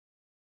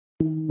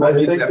 I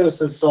think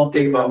this is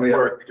something Take that off we,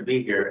 work to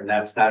be here, and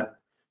that's not,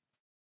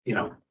 you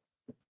know,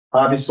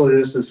 obviously,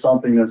 this is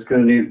something that's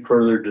gonna need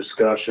further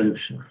discussion.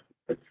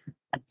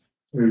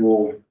 We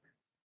will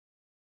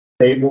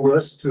table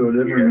this to a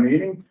different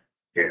meeting.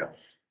 yeah.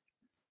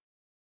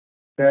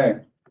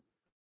 Okay.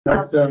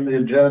 Next on the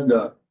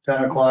agenda,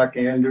 10 o'clock,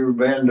 Andrew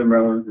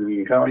Vandermeer,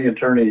 the county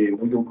attorney,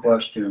 legal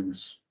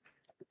questions.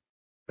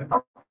 Good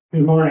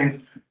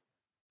morning.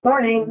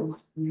 morning.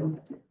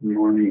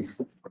 Morning.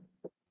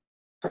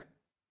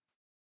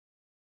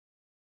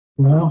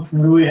 Well,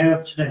 what do we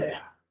have today?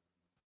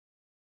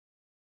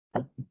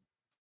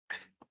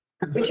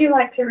 Would you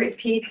like to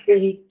repeat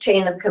the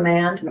chain of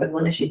command for the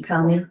Winneshiek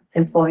County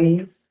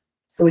employees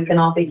so we can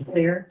all be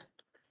clear?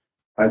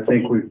 I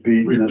think we've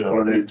beaten We've this done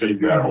one a into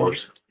big the battle.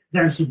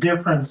 There's a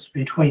difference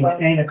between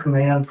chain of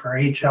command for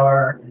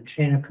HR and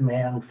chain of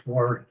command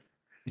for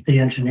the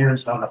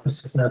engineer's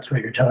office, if that's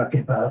what you're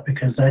talking about,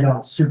 because I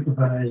don't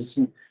supervise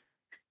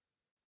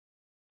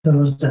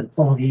those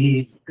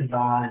employees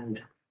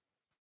beyond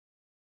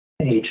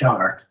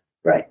HR.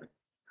 Right.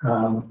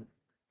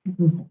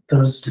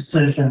 Those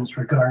decisions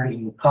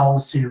regarding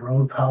policy,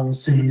 road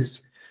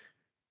policies,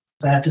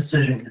 that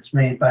decision gets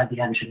made by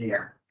the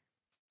engineer.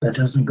 That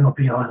doesn't go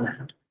beyond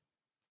that.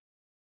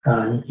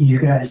 You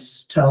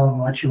guys tell them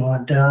what you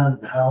want done,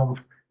 and how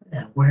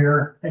and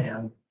where,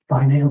 and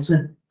finance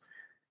it.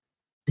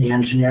 The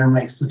engineer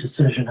makes the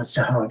decision as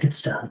to how it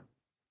gets done.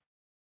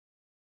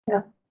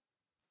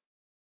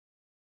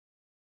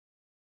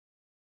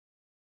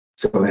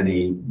 So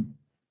any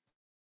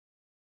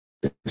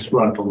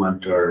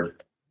disgruntlement or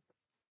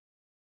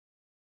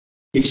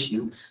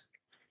issues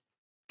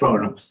from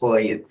an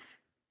employee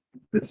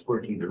that's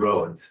working the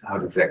roads, how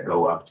does that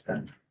go up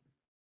then?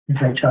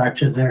 They talk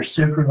to their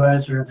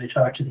supervisor, they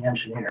talk to the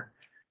engineer.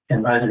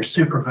 And by their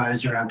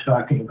supervisor, I'm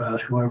talking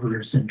about whoever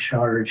is in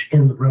charge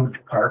in the road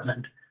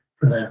department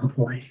for that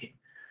employee.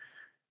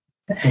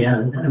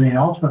 And I mean,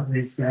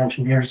 ultimately, it's the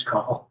engineer's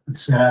call.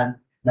 It's not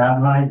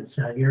mine, it's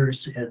not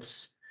yours.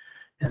 It's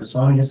as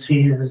long as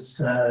he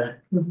is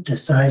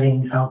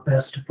deciding how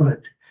best to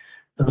put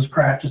those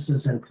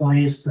practices in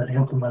place that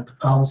implement the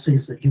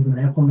policies that you've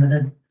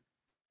implemented,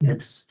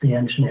 it's the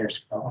engineer's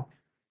call.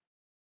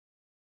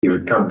 He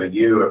would come to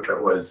you if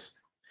it was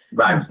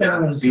I've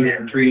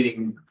been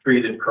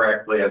treated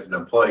correctly as an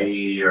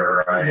employee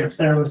or If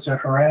there was a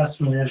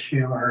harassment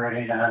issue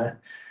or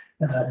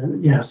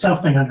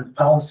something under the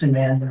policy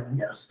manual,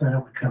 yes, then it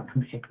would come to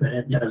me, but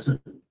it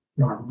doesn't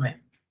normally.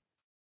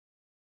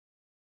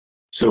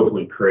 So if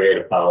we create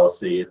a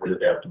policy, does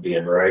it have to be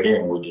in writing,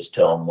 and we just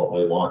tell them what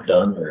we want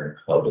done, or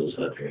how does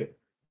that go?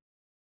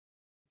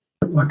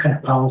 What kind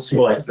of policy?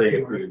 Well, I say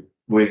if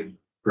we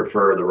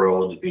prefer the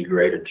road to be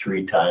graded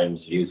 3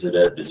 times, use it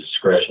at the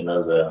discretion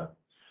of the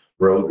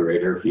road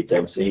grader, if he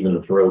thinks even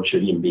if the road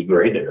should even be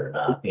graded or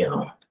not,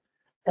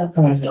 That's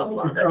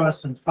We're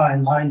crossing a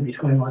fine line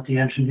between what the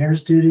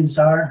engineer's duties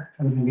are.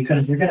 I mean,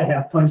 because you're gonna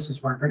have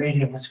places where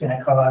grading is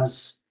gonna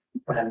cause.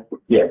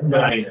 Yeah.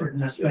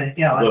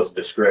 It's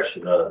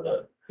Discretion of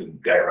the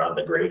guy around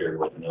the grader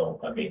would know,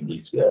 I mean,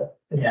 he's got.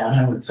 Yeah,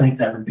 I would think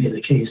that would be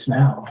the case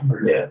now,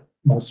 or Yeah.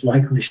 most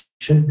likely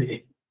should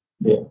be.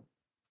 Yeah.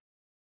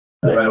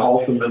 But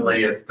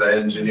ultimately, it's the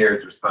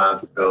engineer's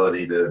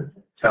responsibility to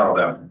tell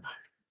them.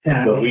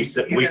 Yeah, But we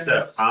set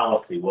a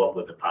policy, what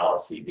would the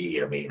policy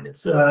be? I mean,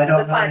 it's well, I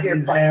don't The know, 5-year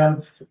you plan.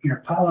 have, your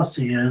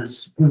policy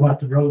is, we want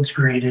the roads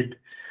graded,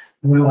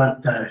 we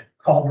want the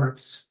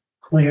culverts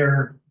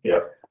clear.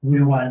 Yep.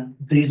 We want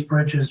these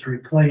bridges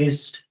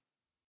replaced.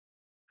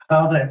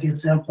 How that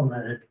gets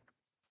implemented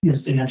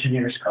is the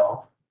engineer's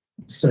call.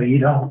 So you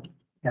don't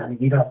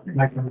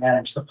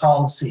micromanage the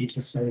policy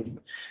to say,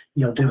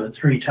 you'll do it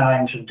 3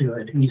 times, you'll do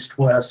it east,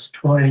 west,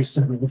 twice,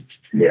 and.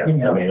 Yeah, you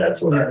know, I mean,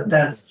 that's what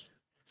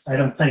I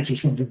don't think you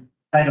can do,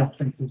 I don't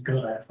think you'd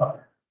go that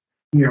far.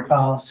 Your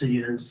policy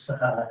is,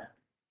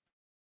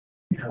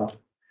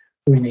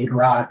 we need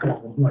rock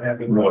on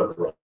whatever.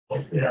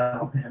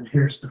 And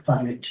here's the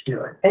funding to do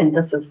it. And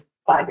this is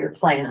 5-year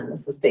plan.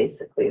 This is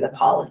basically the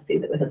policy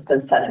that has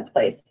been set in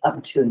place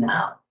up to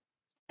now.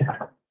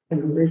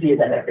 And we review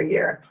that every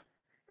year.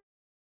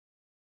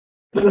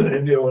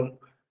 And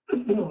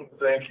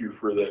thank you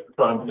for that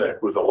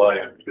contact with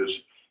Alliant,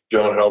 because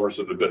John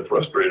Halverson had been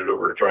frustrated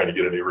over trying to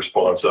get any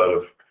response out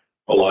of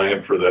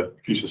Alliant for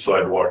that piece of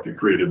sidewalk that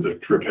created the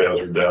trip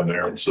hazard down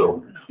there. And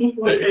so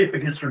Well, if it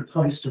gets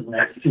replaced in the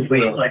next 2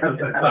 weeks, like,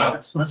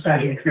 let's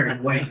not get carried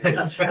away.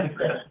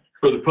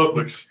 for the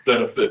public's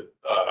benefit,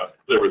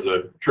 there was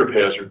a trip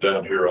hazard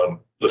down here on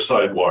the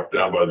sidewalk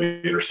down by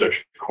the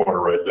intersection corner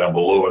right down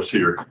below us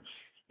here.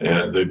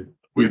 And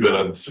we've been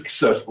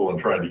unsuccessful in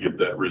trying to get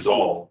that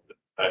resolved.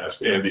 I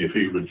asked Andy if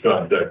he would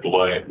contact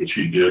Alliant, which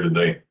he did, and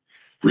they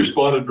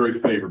responded very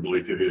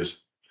favorably to his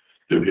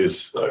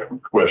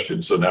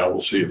question. So now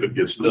we'll see if it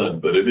gets done,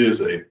 but it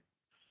is a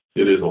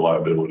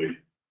liability.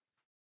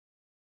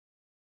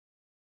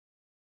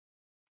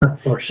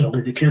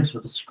 Unfortunately, the kids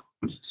with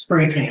the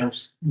spray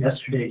cans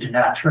yesterday did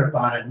not trip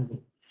on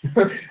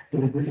it.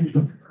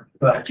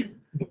 But.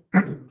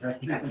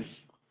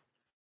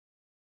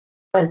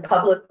 And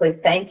publicly,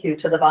 thank you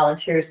to the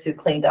volunteers who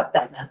cleaned up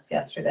that mess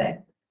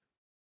yesterday.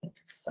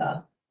 It's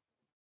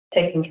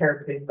taken care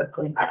of pretty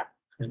quickly.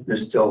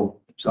 There's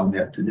still some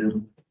yet to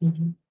do.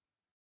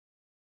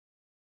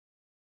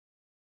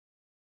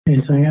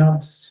 Anything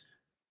else?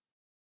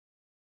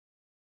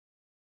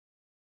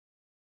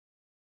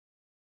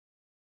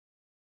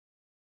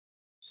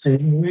 See you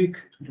in a week.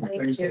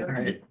 Thank you. All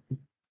right.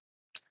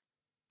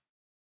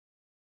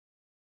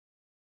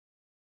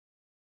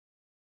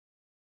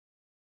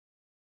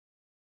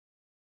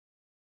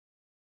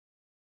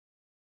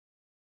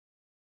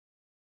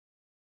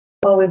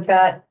 Well, we've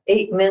got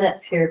 8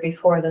 minutes here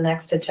before the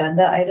next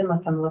agenda item,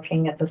 if I'm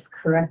looking at this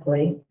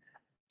correctly.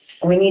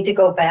 We need to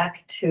go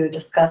back to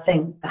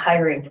discussing the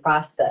hiring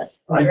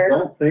process. I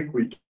don't think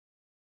we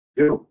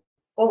do.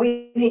 Well,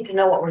 we need to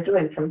know what we're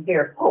doing from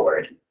here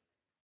forward.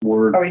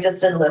 We're, Are we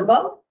just in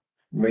limbo?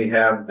 We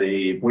have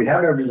we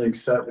have everything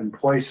set in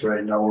place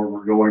right now where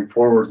we're going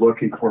forward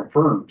looking for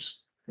firms.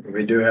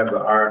 we do have the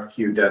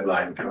RFQ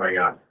deadline coming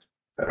up.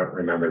 I don't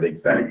remember the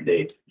exact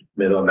date,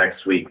 middle of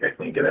next week, I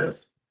think it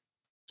is.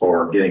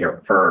 For getting a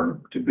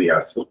firm to be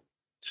us, to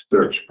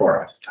search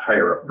for us, to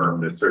hire a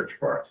firm to search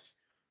for us.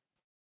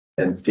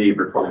 And Steve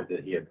reported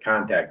that he had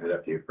contacted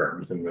a few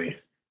firms and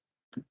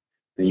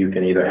you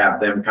can either have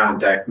them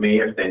contact me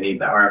if they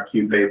need the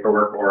RFQ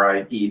paperwork, or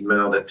I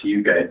emailed it to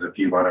you guys if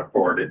you want to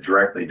forward it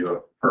directly to a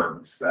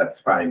firm. So that's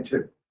fine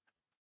too.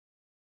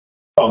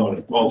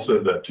 I'll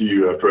send that to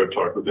you after I've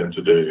talked with them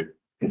today.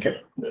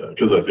 Okay.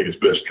 Because I think it's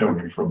best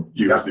coming from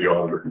you as the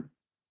auditor.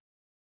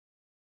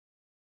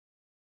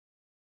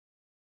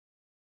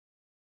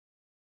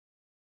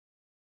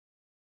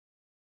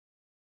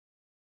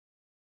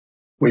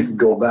 We can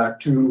go back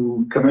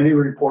to committee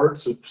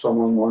reports if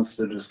someone wants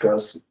to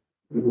discuss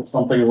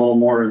something a little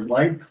more in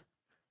length.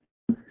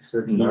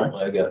 No,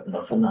 I got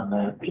nothing on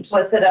that.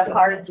 Was it a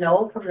hard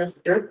no from this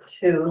group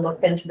to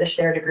look into the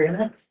shared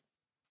agreement?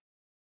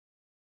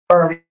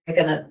 Or are we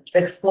gonna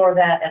explore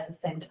that at the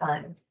same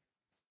time?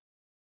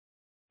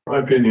 My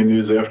opinion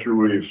is after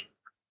we've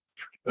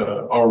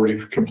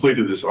already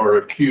completed this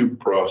RFQ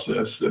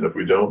process, and if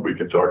we don't, we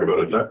can talk about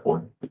it at that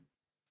point.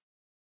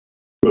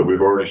 But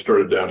we've already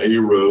started down a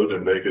road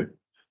and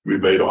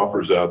we've made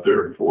offers out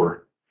there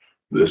for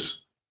this,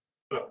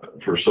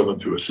 for someone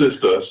to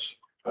assist us.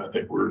 I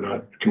think we're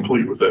not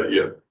complete with that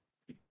yet.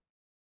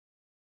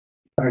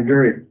 I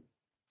agree.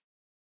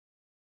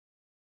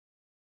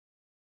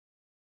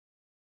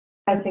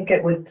 I think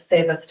it would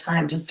save us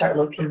time to start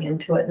looking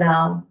into it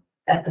now.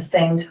 At the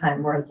same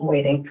time, we're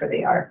waiting for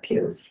the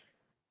RFQs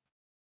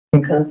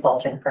from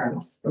consulting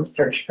firms, from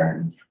search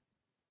firms.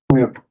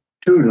 We have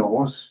two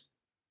no's.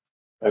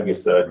 I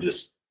guess I'd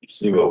just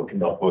see what we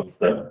come up with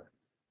the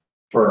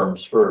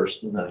firms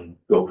first and then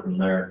go from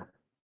there.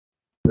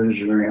 There's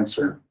your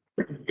answer.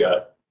 We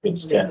got,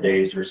 it's 10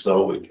 days or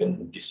so, we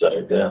can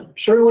decide then.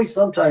 Surely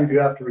sometimes you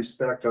have to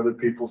respect other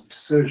people's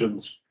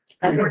decisions.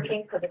 I'm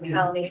working for the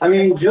county. I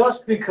mean,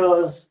 just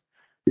because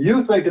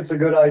you think it's a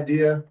good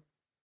idea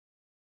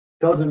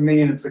doesn't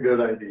mean it's a good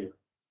idea.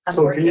 I'm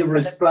So can you working for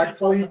the people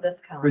respectfully of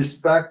this county.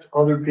 respect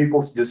other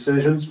people's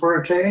decisions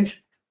for a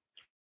change?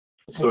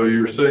 So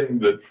you're saying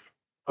that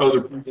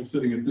other people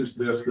sitting at this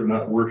desk are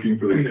not working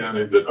for the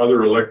county, that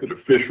other elected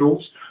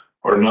officials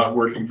are not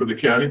working for the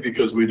county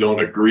because we don't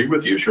agree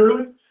with you,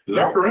 Shirley? Is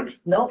that No. correct?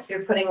 Nope,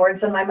 you're putting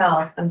words in my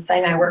mouth. I'm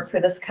saying I work for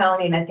this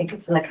county and I think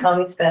it's in the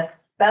county's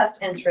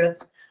best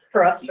interest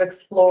for us to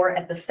explore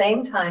at the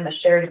same time a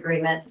shared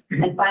agreement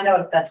and find out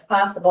if that's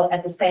possible.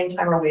 At the same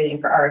time, we're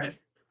waiting for art.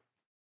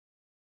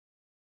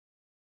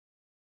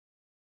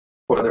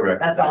 For the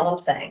record. That's all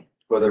I'm saying.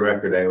 For the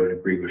record, I would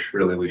agree with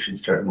Shirley. We should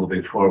start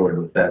moving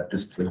forward with that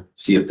just to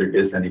see if there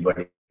is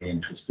anybody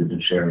interested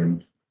in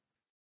sharing.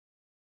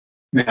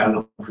 I don't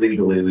know if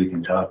legally we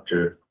can talk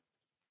to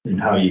and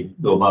how you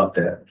go about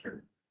that.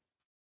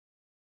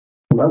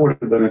 That would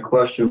have been a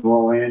question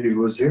while Andy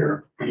was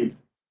here.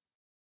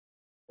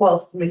 Well,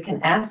 so we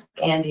can ask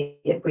Andy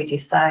if we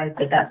decide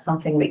that that's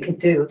something we could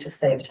do to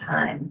save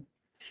time.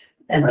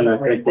 And be And I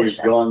more think we've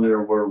efficient. gone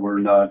there where we're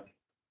not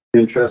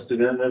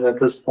interested in it at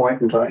this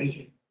point in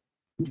time.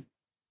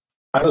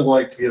 I would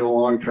like to get a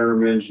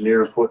long-term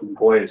engineer put in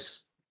place.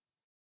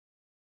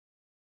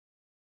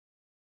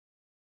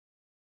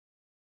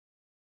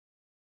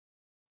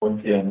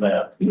 With you on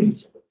that.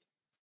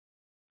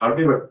 I'll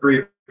give a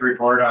brief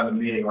report on the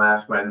meeting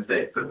last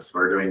Wednesday, since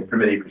we're doing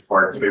committee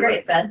reports.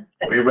 Great, Ben.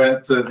 We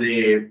went to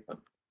the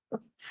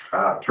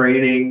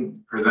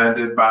training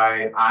presented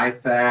by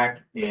ISAC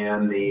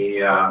and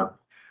the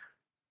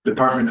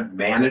Department of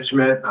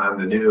Management on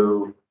the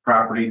new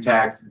property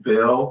tax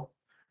bill.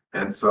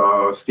 And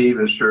so Steve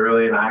and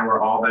Shirley and I were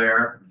all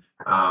there.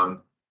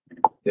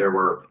 There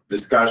were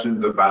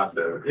discussions about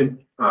the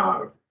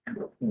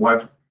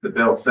what the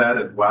bill said,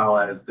 as well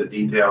as the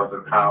details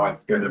of how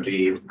it's going to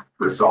be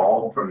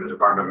resolved from the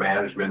Department of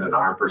Management and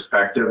our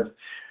perspective.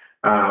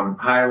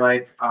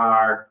 Highlights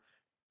are,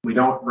 we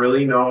don't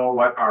really know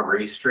what our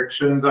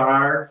restrictions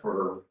are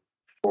for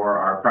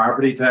our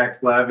property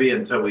tax levy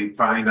until we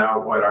find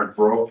out what our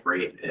growth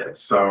rate is.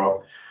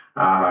 So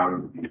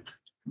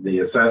the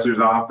assessor's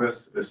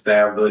office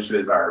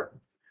establishes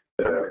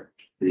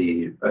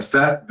the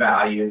assessed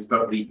values,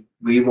 but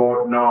we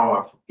won't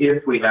know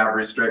if we have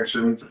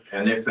restrictions,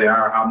 and if they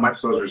are, how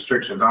much those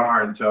restrictions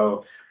are,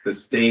 until the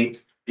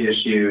state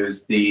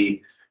issues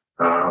the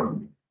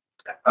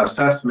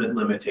assessment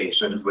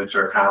limitations, which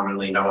are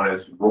commonly known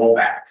as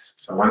rollbacks.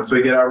 So once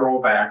we get our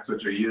rollbacks,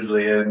 which are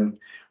usually in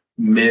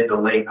mid to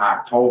late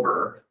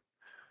October,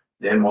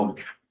 then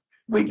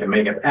we can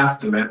make an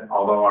estimate,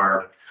 although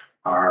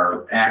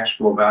our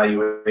actual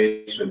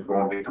valuations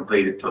won't be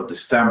completed till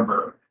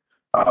December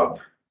of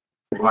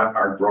what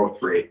our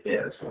growth rate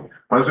is.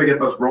 Once we get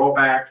those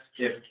rollbacks,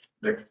 if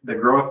the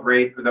growth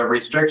rate, the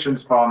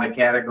restrictions fall in the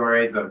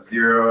categories of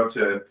 0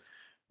 to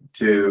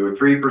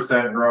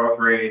 3% growth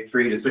rate,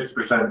 3 to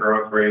 6%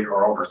 growth rate,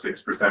 or over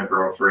 6%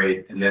 growth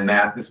rate, and then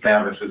that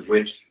establishes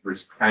which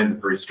kinds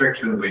of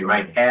restrictions we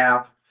might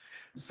have.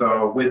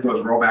 So with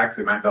those rollbacks,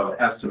 we might be able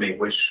to estimate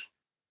which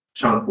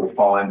chunk will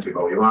fall into,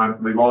 but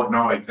we won't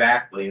know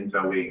exactly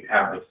until we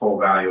have the full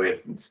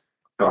valuations.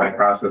 So I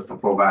process the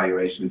full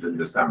valuations in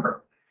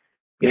December.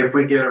 If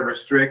we get a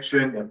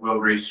restriction, it will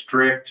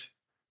restrict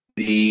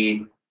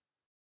the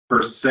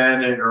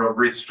percentage, or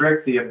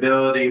restrict the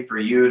ability for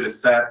you to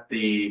set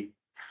the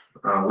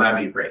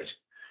levy rate.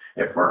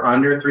 If we're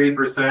under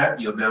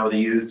 3%, you'll be able to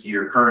use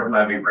your current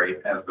levy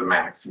rate as the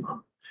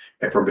maximum.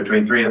 If we're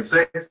between 3 and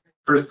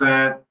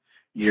 6%,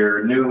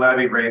 your new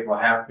levy rate will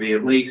have to be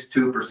at least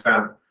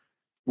 2%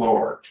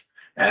 lower.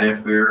 And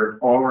if we're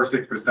over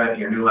 6%,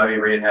 your new levy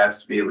rate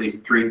has to be at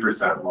least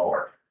 3%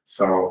 lower.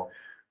 So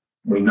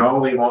we know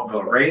we won't be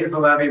able to raise the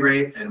levy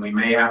rate, and we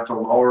may have to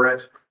lower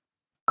it.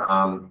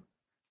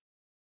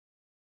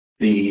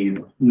 The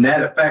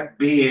net effect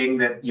being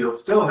that you'll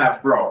still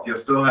have growth. You'll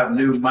still have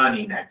new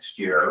money next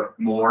year,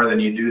 more than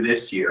you do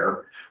this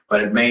year,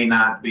 but it may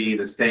not be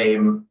the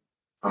same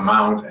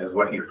amount as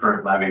what your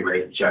current levy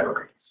rate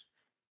generates,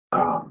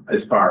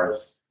 as far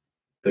as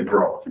the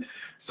growth.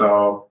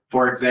 So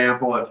for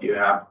example, if you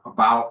have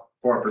about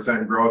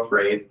 4% growth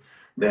rate,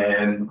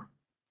 then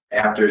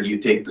after you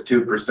take the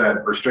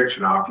 2%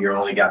 restriction off, you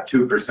only got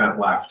 2%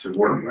 left to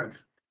work with.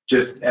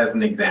 just as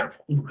an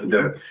example.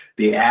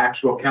 The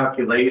actual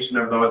calculation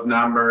of those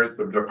numbers,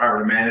 the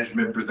Department of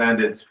Management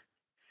presented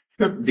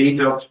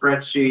detailed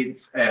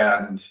spreadsheets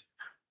and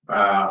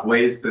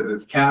ways that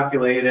it's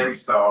calculated.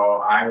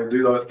 So I will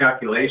do those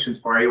calculations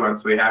for you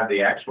once we have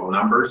the actual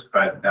numbers,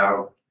 but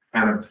that'll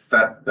kind of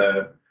set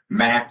the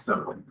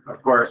maximum.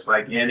 Of course,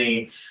 like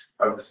any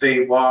of the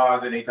state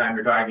laws, anytime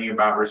you're talking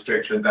about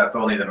restrictions, that's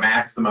only the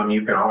maximum.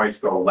 You can always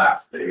go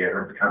less.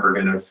 They're never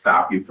going to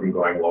stop you from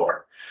going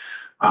lower.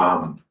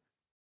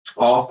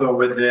 Also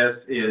with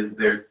this is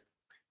there's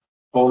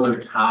a whole new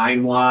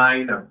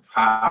timeline of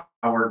how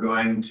we're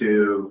going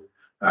to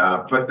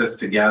put this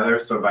together.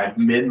 So by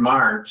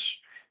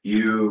mid-March,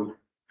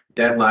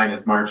 deadline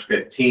is March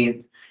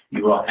 15th.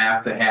 You will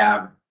have to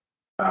have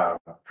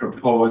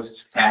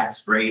proposed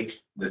tax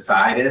rate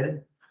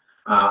decided.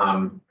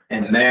 And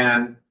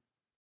then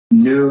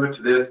new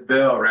to this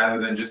bill, rather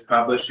than just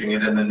publishing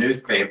it in the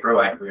newspaper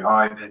like we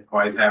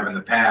always have in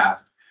the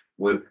past,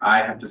 I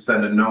have to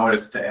send a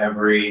notice to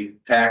every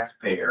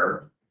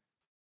taxpayer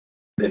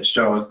that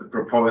shows the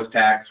proposed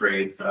tax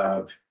rates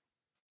of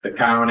the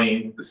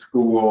county, the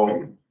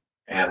school,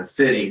 and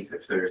cities,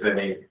 if there's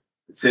any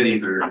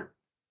cities or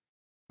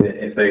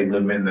if they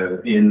live in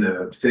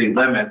the city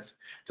limits,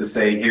 to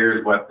say,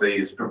 here's what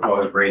these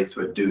proposed rates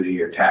would do to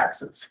your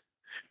taxes.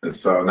 And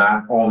so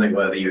not only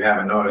whether you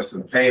have a notice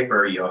in the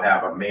paper, you'll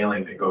have a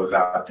mailing that goes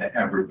out to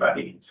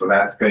everybody. So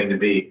that's going to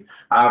be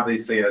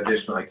obviously an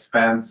additional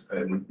expense,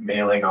 and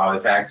mailing all the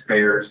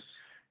taxpayers,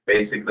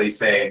 basically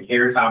saying,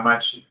 here's how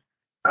much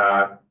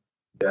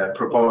the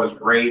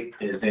proposed rate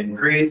is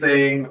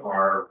increasing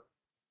or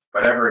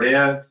whatever it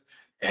is.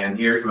 And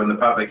here's when the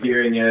public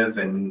hearing is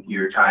and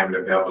your time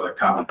to be able to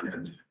come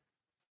and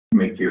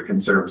make your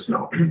concerns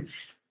known.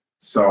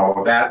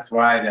 So that's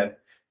why that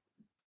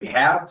we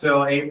have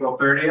till April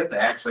 30th to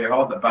actually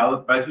hold the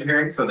budget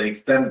hearing. So they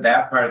extended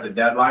that part of the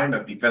deadline,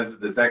 but because of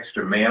this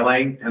extra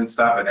mailing and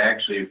stuff, it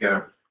actually is going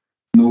to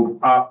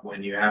move up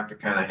when you have to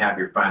kind of have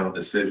your final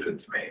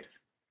decisions made.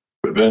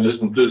 But Ben,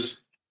 isn't this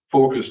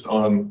focused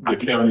on the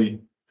county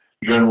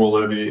general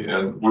levy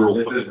and rural?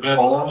 This is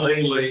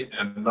only,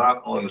 and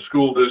not on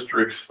school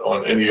districts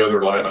on any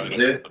other line item.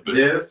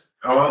 this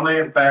only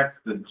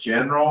affects the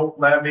general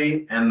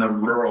levy and the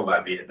rural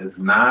levy. It does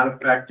not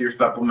affect your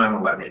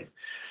supplemental levies.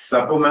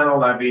 Supplemental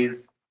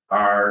levies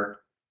are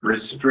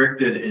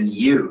restricted in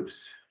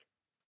use,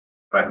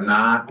 but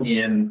not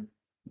in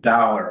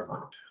dollar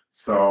amount.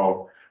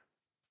 So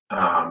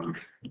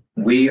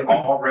we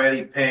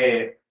already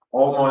pay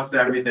almost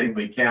everything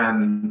we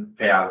can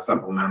pay out of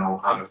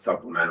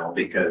supplemental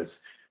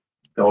because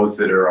those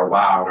that are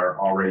allowed are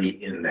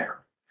already in there.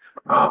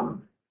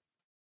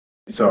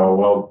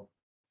 So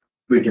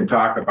we can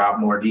talk about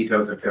more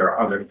details if there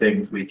are other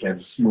things we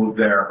can move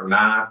there or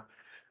not.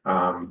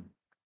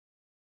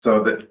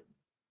 So that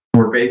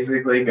we're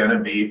basically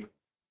going to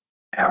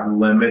have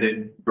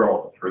limited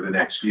growth for the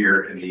next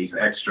year in these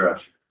extra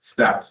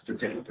steps to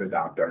take to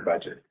adopt our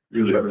budget.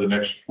 Really for the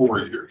next 4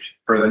 years.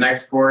 For the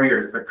next 4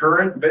 years. The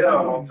current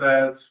bill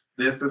says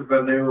this is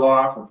the new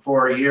law for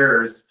 4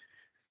 years,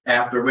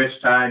 after which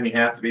time you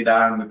have to be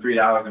down to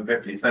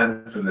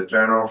 $3.50 in the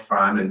general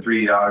fund and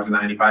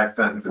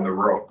 $3.95 in the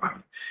rural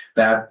fund.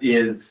 That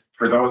is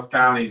for those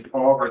counties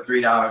over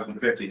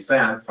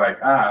 $3.50 like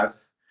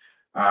us.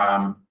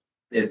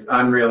 It's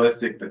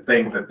unrealistic to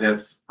think that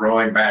this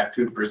rolling back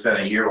 2%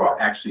 a year will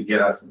actually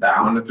get us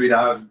down to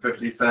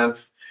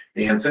 $3.50.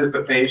 The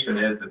anticipation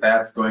is that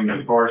that's going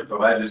to force the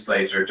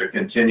legislature to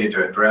continue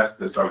to address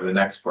this over the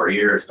next 4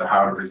 years to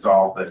how to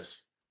resolve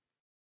this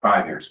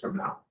 5 years from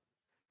now.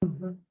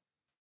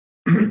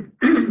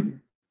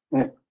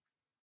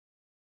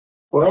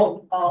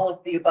 Well, All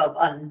of the above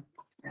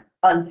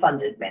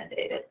unfunded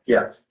mandated.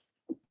 Yes.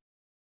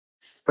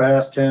 it's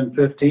past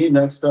 10:15.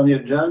 Next on the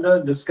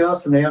agenda,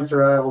 discuss and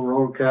answer Iowa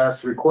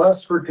Rotocast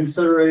request for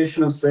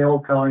consideration of sale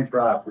of county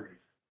property.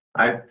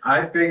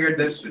 I figured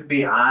this should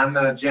be on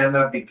the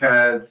agenda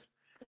because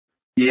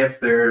if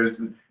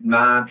there's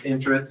not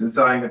interest in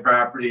selling the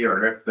property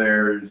or if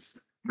there's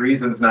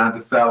reasons not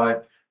to sell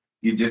it,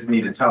 you just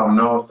need to tell them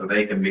no so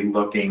they can be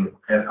looking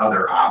at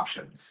other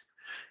options.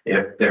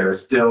 If you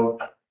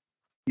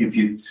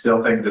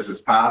still think this is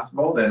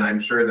possible, then I'm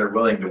sure they're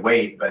willing to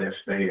wait. But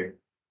if it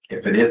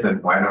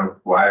isn't,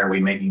 why are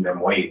we making them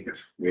wait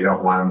if we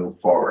don't want to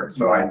move forward?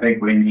 So I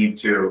think we need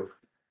to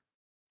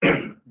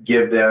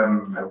give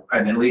them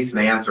at least an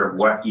answer of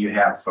what you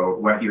have, so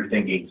what you're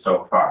thinking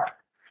so far.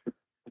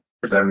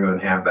 Does everyone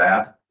have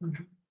that?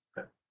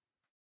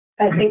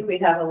 I think we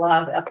have a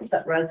lot of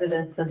upset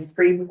residents in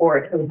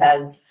Freeport who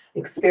had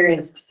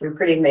experienced some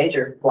pretty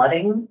major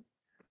flooding.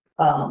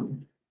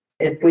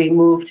 If we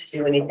move to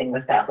do anything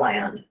with that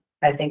land,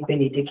 I think we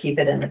need to keep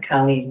it in the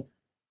county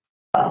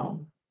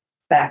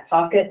back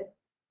pocket,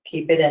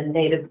 keep it in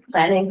native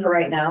planning for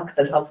right now because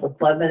it helps with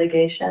flood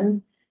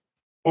mitigation.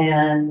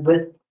 And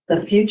with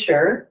the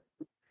future,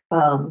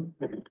 I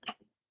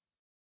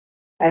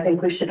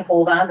think we should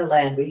hold on to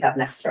land we have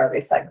next to our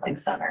recycling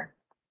center.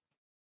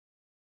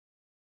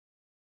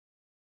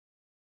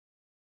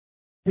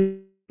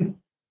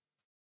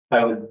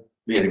 I would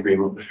be in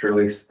agreement with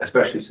Shirley,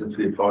 especially since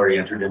we've already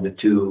entered into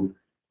 2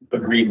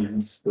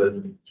 agreements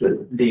with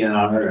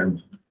DNR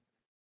and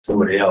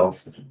somebody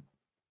else.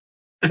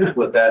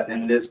 With that,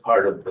 and it is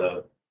part of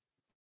the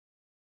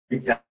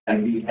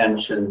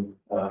detention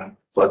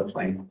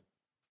floodplain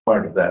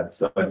part of that.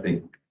 So I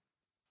think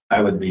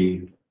I would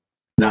be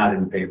not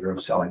in favor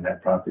of selling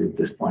that property at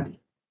this point.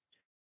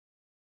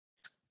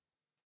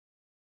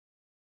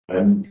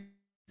 And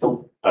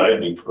I'd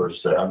be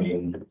first, I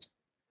mean,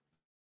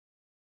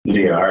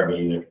 yeah, I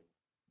mean, if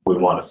we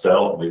want to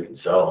sell it, we can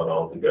sell it.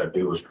 All we gotta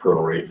do is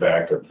prorate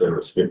back. If there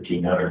was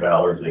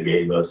 $1,500 they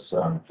gave us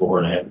on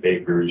 4.5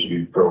 acres,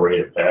 you prorate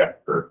it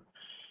back for,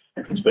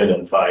 if it's been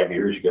in 5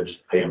 years, you got to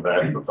just pay them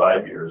back for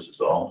 5 years is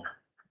all.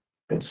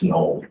 It's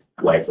no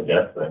life or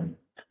death thing.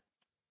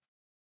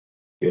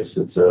 Guess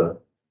it's a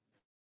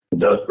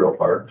industrial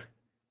park.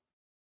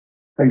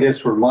 I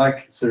guess where my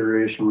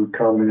consideration would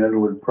come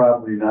in would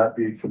probably not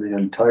be for the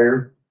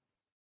entire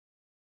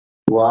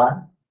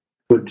lot,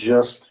 but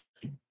just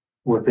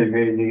what they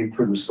may need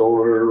for the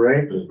solar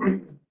array.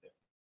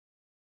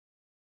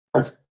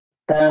 That's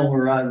kind of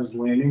where I was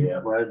leaning,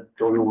 but I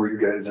don't know where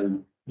you guys are.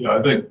 Yeah,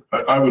 I think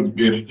I would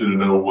be interested to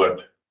know what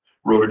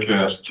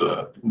Rotocast,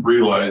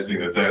 realizing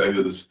that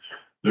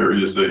there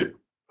is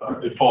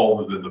it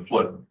falls within the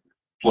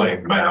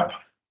floodplain map.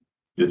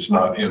 It's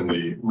not in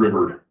the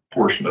river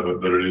portion of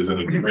it, but it is in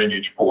a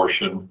drainage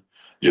portion.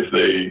 If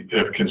they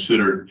have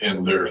considered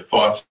in their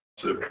thoughts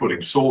of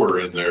putting solar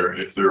in there,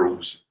 if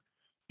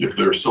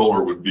their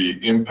solar would be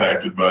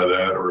impacted by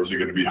that, or is it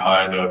going to be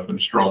high enough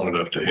and strong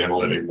enough to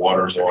handle any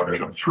waters that are going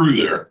to come through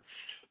there?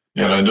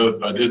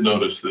 And I did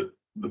notice that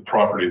the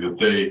property that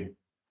they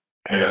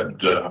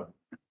had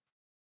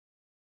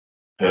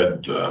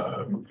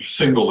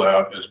singled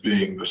out as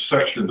being the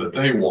section that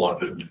they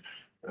wanted,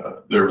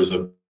 there's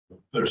a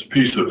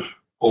piece of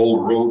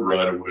old road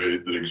right of way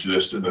that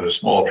exists, and then a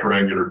small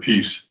triangular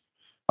piece.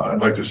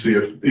 I'd like to see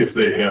if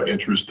they have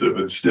interest of,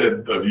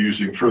 instead of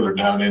using further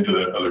down into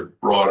that other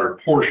broader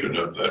portion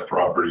of that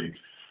property,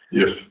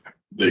 if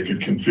they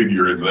could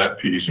configure in that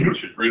piece,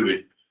 which is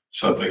really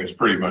something that's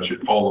pretty much,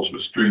 it follows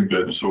with stream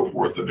bed and so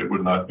forth, and it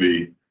would not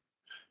be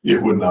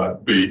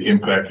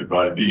impacted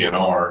by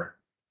DNR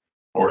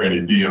or any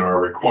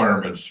DNR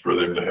requirements for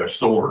them to have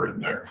solar in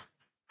there.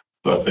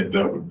 So I think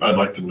I'd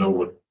like to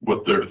know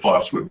what their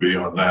thoughts would be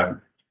on that.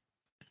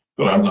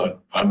 But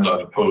I'm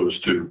not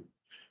opposed to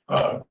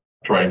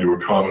trying to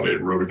accommodate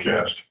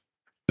Rotocast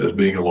as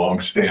being a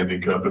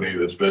long-standing company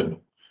that's been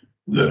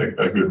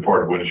a good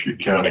part of Winneshiek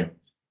County.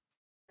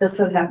 This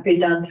would have to be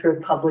done through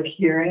a public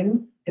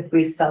hearing if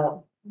we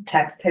sell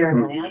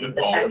taxpayer land,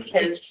 the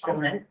taxpayers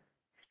own it.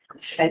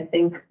 I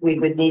think we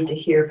would need to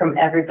hear from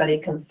everybody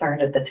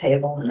concerned at the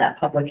table in that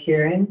public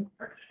hearing,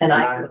 and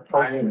I'm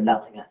opposed to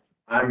selling it.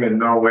 I'm in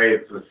no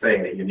way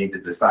saying that you need to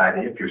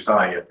decide if you're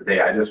selling it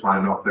today. I just want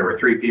to know if there were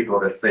 3 people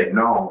that say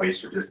no, we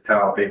should just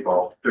tell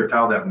people, or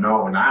tell them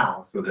no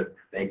now so that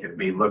they can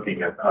be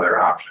looking at other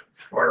options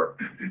or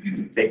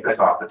take this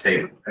off the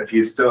table. If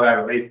you still have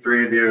at least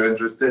 3 of you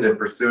interested in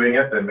pursuing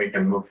it, then we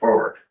can move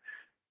forward.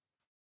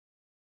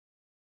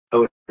 I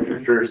would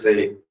for sure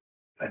say,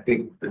 I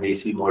think there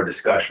needs to be more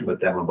discussion with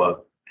them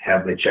about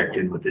have they checked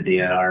in with the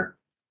DNR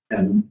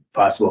and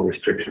possible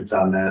restrictions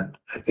on that.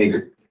 I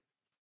think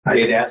I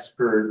had asked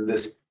for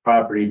this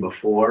property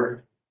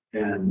before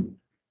and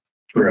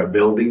for a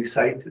building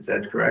site, is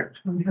that correct?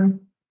 Mm-hmm.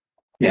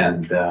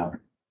 And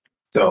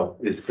so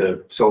is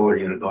the solar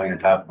unit going on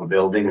top of a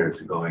building or is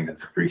it going as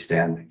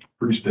freestanding?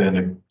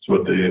 Freestanding is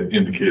what they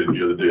indicated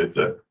the other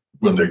day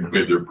when they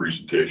made their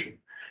presentation.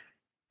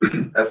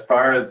 As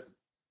far as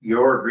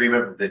your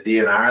agreement with the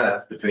DNR,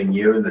 that's between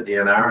you and the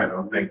DNR. I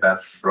don't think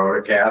that's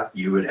Rotocast.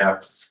 You would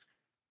have to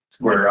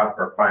square up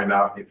or find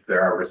out if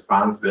there are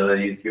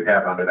responsibilities you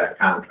have under that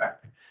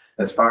contract.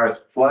 As far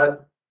as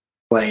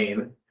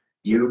floodplain,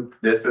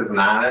 this is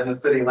not in the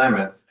city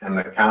limits, and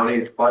the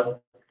county's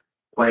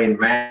floodplain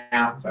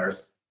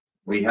maps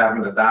we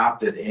haven't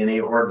adopted any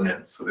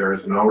ordinance, so there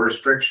is no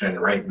restriction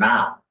right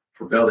now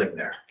for building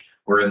there.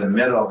 We're in the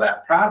middle of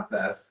that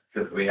process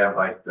because we have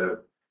like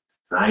the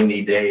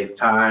 90 days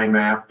time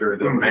after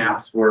the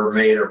maps were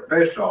made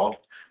official.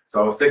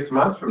 So 6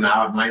 months from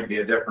now, it might be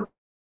a different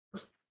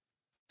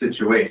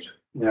situation.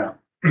 Yeah.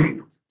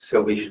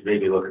 So we should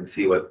maybe look and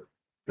see what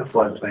the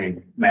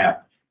floodplain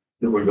map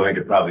that we're going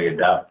to probably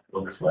adopt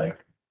looks like.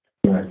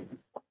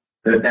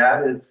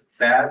 That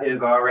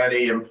is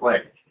already in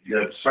place.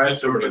 The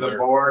question for the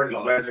board is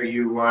whether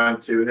you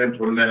want to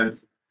implement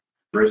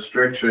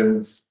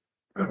restrictions,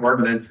 an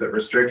ordinance that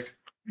restricts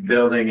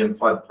building in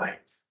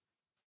floodplains.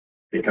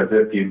 Because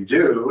if you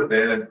do,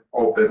 then it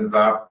opens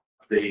up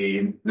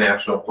the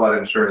National Flood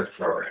Insurance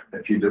Program.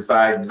 If you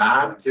decide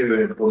not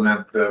to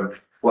implement the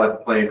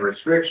floodplain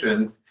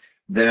restrictions,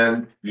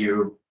 then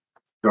you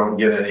don't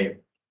get any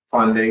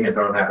funding and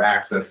don't have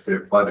access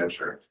to flood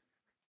insurance.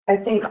 I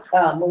think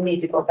we need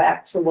to go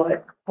back to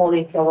what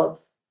Tony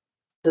Phillips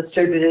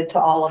distributed to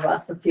all of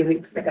us a few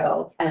weeks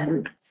ago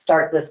and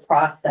start this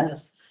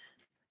process,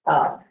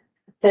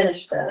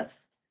 finish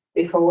this,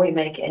 before we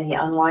make any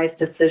unwise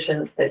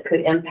decisions that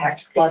could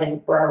impact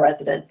flooding for our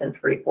residents in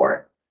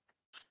Freeport.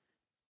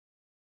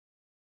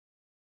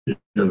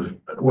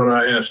 When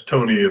I asked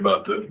Tony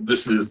about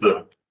this is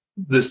the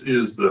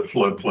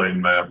floodplain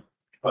map.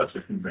 I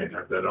think you may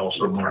have that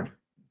also, Mark.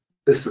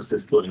 This was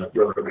this little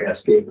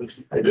Rotocast gave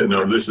us. Yeah,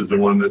 no, this is the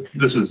one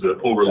this is the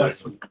overlay.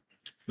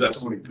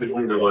 That's the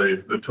overlay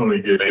that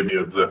Tony gave me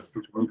of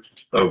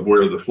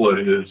where the flood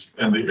is,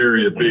 and the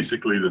area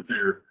basically that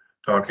they're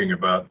talking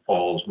about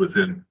falls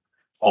within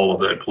all of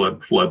that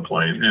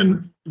floodplain.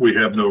 And we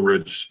have no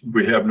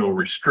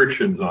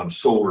restrictions on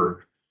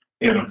solar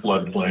in a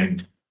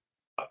floodplain.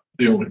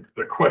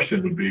 The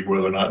question would be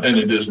whether or not, and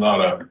it's not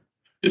a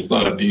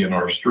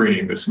DNR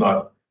stream. It's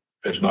not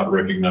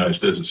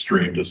recognized as a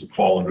stream. Doesn't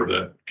fall under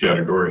that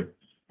category,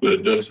 but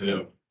it does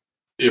have,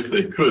 if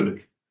they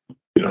could,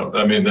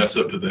 I mean, that's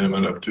up to them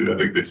and up to, I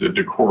think they said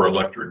Decor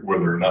Electric,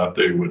 whether or not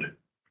they would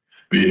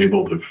be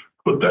able to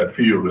put that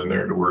field in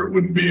there to where it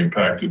wouldn't be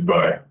impacted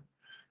by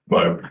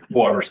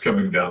waters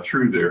coming down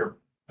through there.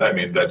 I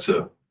mean, that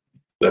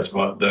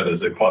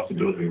is a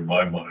possibility in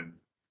my mind.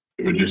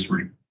 It would just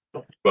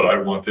but I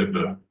want them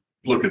to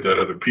look at that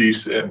other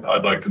piece, and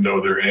I'd like to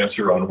know their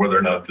answer on whether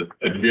or not the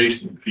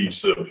adjacent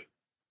piece of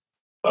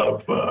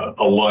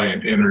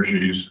Alliant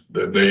Energies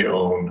that they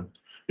own,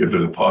 if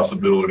there's a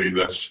possibility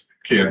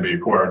can be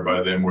acquired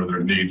by them where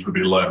their needs would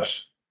be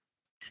less.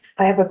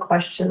 I have a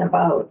question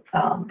about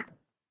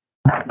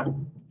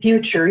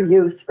future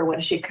use for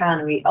Winneshiek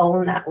County. We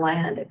own that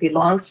land. It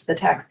belongs to the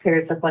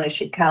taxpayers of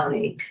Winneshiek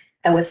County.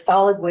 And with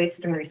solid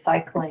waste and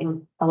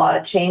recycling, a lot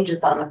of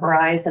changes on the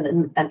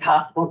horizon and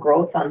possible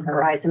growth on the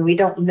horizon, we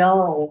don't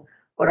know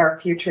what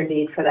our future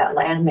need for that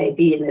land may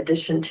be, in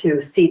addition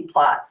to seed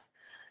plots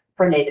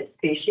for native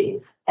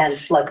species and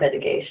flood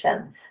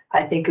mitigation.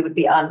 I think it would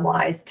be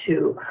unwise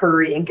to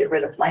hurry and get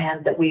rid of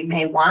land that we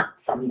may want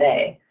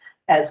someday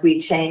as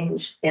we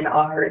change in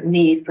our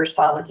need for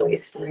solid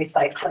waste and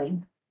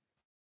recycling.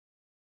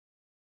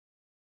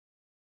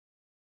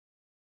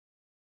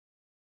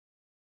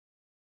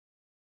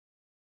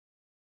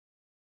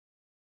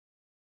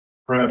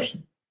 Perhaps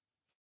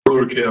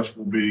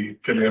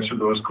Rotocast can answer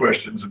those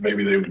questions, and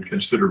maybe they would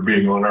consider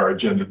being on our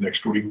agenda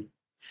next week. Is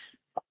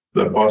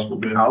that possible,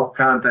 Ben? I'll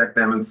contact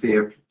them and see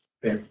if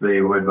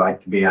they would like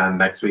to be on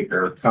next week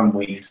or some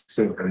weeks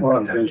soon. Well,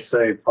 I'm gonna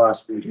say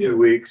possibly 2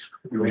 weeks.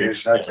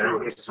 Weeks. That's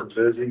so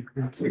busy.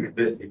 It's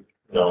busy.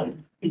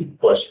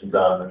 Questions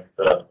on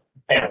the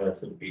panel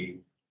would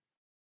be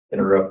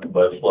interrupted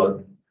by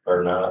flood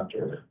or not,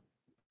 or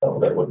how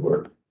that would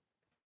work.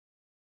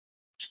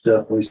 There's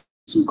definitely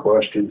some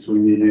questions we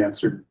need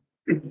answered.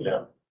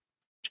 Yeah.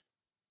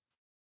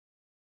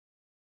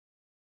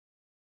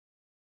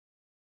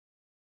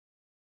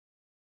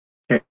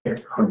 Okay,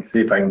 let me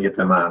see if I can get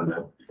them on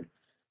then.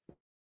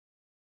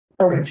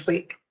 For which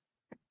week?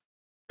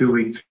 2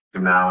 weeks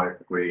from now,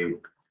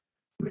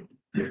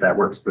 if that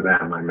works for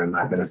them. I'm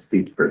not gonna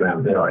speak for them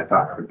until I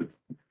talk to them.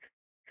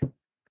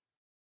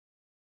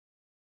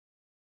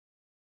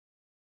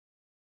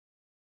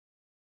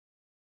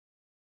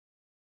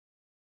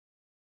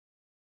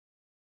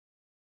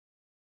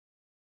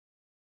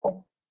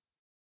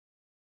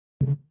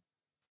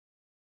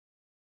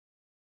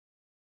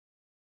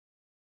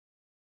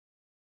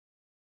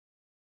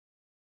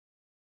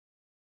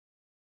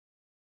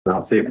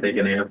 I'll see if they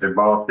can answer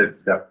both the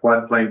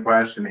floodplain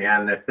question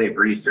and if they've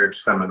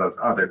researched some of those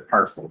other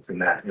parcels in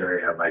that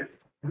area, like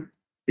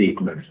the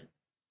commission.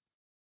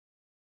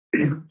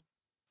 I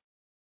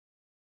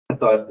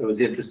thought it was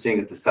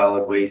interesting at the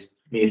solid waste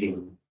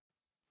meeting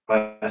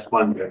last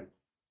Monday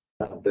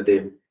that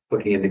they're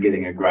looking into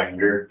getting a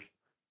grinder,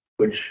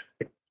 which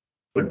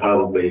would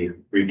probably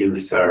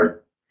reduce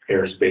our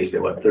airspace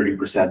at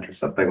 30% or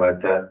something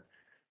like that.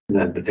 And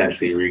then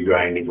potentially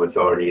regrinding what's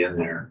already in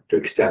there to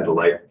extend the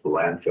life of the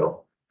landfill.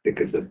 I think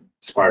it's a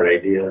smart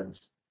idea.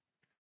 It's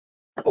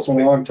a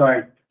long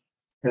time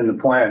in the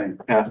planning.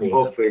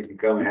 Hopefully we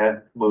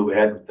can move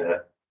ahead with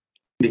that.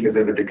 Because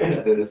if it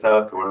extended us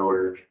out to where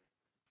we're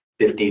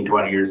 15,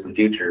 20 years in the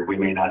future, we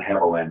may not have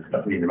a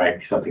landfill. I mean, there might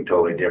be something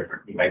totally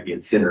different. You might be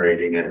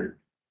incinerating it or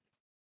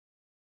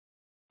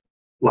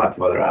lots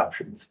of other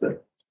options,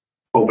 but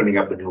opening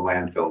up a new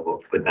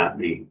landfill would not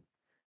be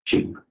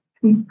cheap.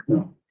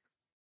 No.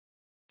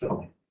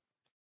 So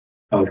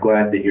I was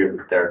glad to hear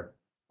that they're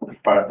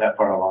that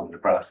far along in the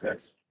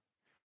process.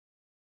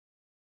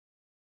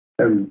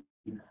 And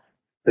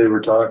they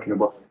were talking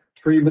about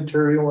tree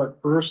material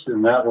at first,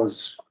 and that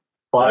was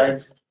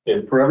 5.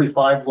 For every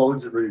 5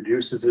 loads, it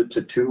reduces it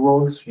to 2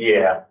 loads.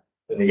 Yeah,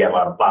 and you get a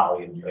lot of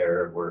volume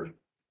there where it'd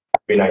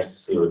be nice to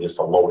see with just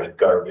a load of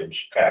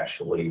garbage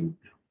actually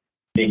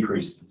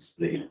decreases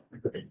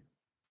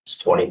it's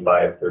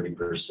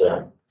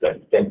 25-30%. I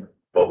think,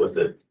 what was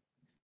it?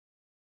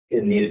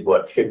 It needed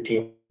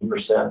 15%?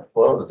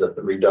 What was it,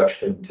 the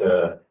reduction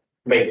to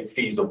make it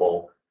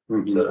feasible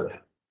to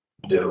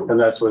do? And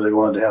that's where they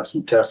wanted to have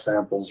some test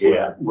samples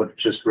with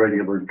just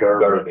regular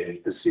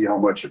garbage to see how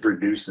much it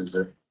reduces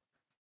it.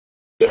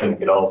 Then you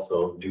could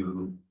also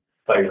do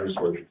tires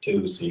with it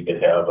too, so you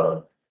could have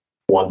a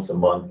once a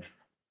month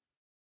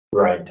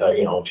grind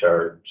tire,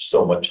 charge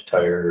so much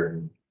tire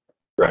and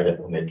grind it,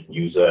 and then can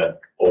use that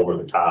over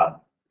the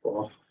top.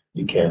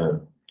 You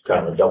can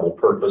kind of double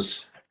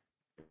purpose.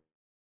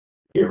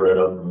 Get rid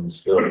of them and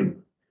still.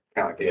 Kind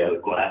of like the other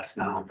glass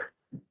now.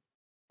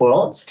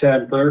 Well, it's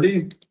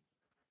 10:30.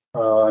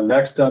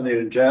 Next on the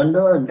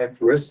agenda, Nick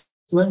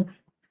Rissman,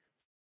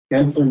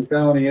 Interim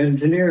County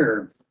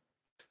Engineer.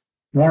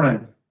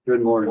 Morning.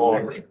 Good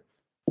morning.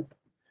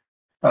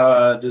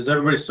 Does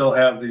everybody still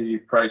have the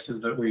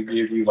prices that we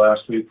gave you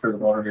last week for the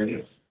motor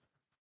graders?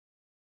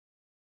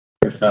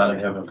 If not, I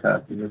have a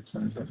copy.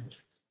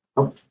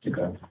 Oh,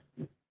 okay.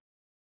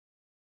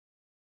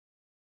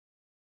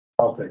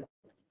 I'll take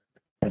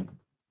it.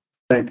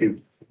 Thank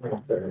you.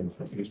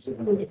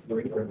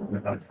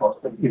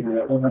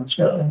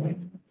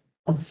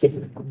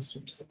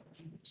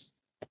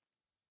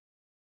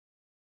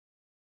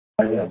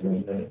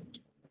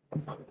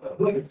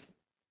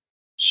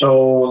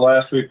 So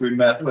last week we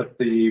met with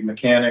the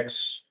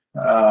mechanics,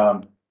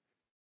 had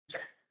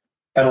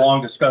a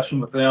long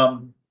discussion with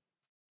them.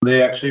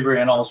 They actually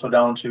ran also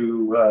down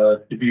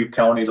to Dubuque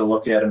County to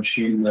look at a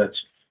machine that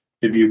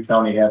Dubuque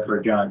County had for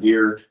a John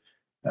Deere.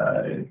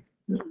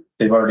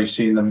 They've already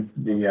seen them,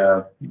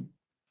 the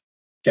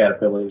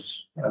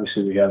Caterpillars.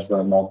 Obviously, we have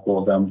the multiple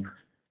of them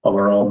of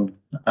our own.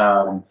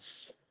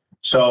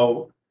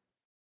 So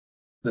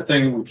the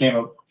thing we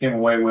came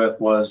away with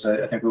was,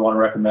 I think we want to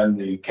recommend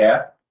the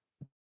Cat.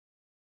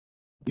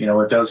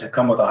 It does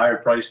come with a higher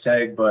price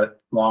tag,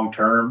 but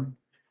long-term,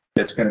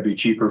 it's going to be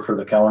cheaper for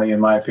the county, in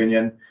my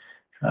opinion.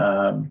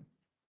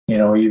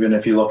 Even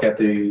if you look at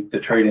the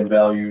trade-in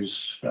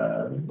values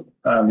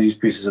on these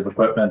pieces of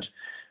equipment,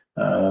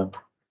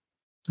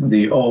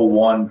 the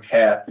 01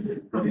 Cat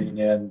being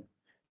in,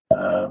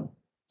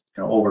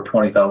 over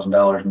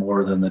 $20,000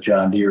 more than the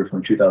John Deere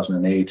from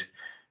 2008.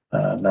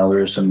 Now there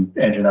is some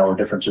engine hour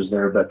differences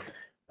there, but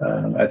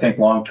I think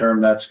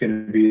long-term, that's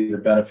going to be the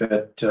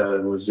benefit,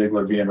 with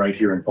Ziegler being right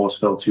here in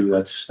Postville too.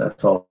 That's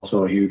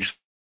also a huge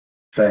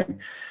thing.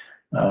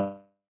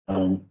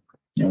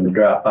 The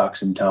drop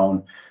box in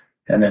town,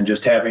 and then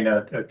just having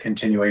a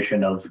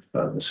continuation of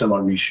a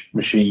similar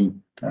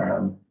machine.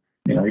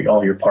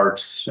 All your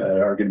parts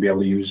are going to be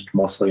able to use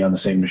mostly on the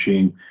same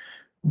machine,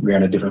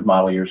 granted different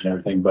model years and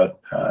everything,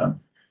 but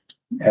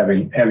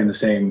having the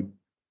same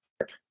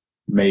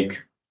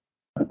make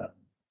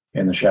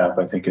in the shop,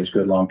 I think is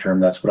good long-term.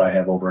 That's what I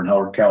have over in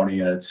Howard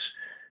County, and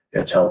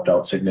it's helped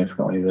out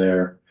significantly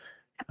there.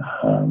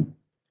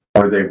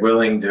 Are they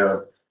willing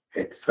to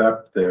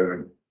accept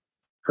the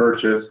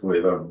purchase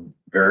with a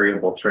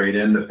variable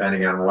trade-in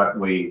depending on what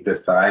we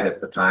decide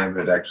at the time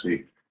that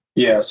actually?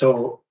 Yeah,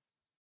 so,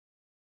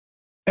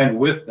 and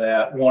with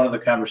that, one of the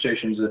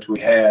conversations that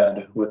we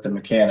had with the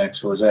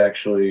mechanics was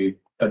actually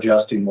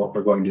adjusting what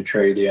we're going to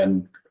trade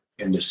in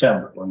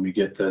December when we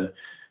get the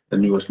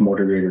newest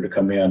motor grader to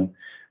come in.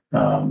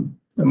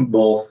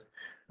 Both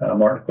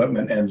Martin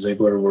Equipment and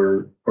Ziegler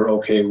were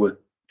okay with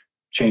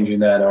changing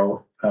that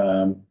out,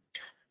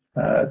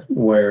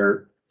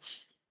 where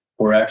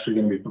we're actually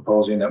going to be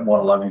proposing that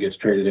 111 gets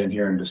traded in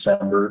here in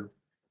December,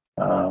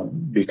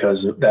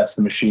 because that's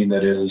the machine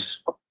that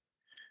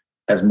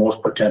has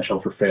most potential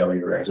for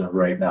failure as of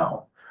right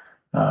now.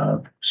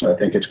 So I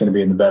think it's going to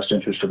be in the best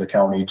interest of the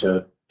county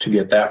to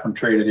get that one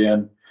traded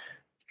in.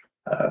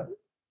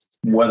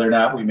 Whether or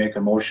not we make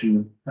a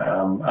motion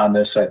on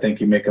this, I think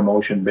you make a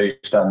motion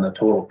based on the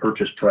total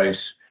purchase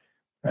price.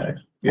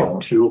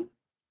 Up to.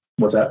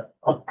 What's that?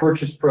 A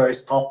purchase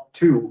price up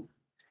to.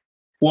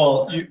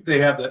 Well, they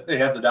have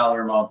the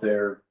dollar amount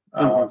there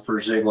for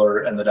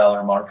Ziegler and the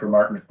dollar amount for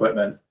Martin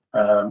Equipment.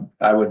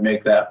 I would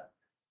make that,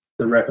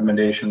 the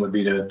recommendation would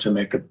be to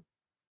make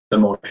the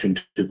motion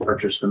to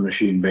purchase the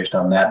machine based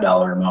on that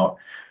dollar amount.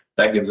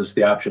 That gives us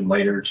the option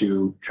later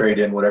to trade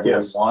in whatever we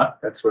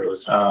want. That's what it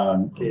was. I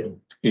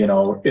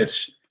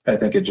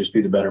think it'd just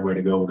be the better way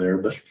to go there,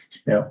 but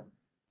yeah.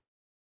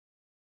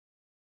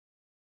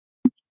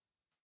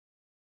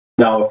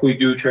 Now, if we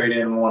do trade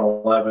in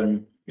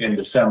 111 in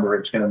December,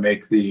 it's going to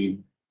make the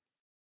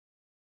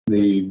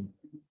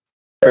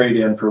trade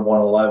in for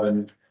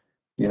 111,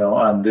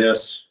 on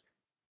this,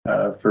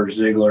 for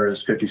Ziegler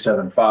is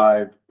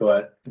 57.5,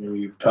 but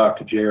we've talked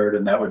to Jared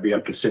and that would be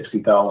up to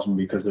 60,000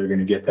 because they're going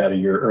to get that a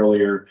year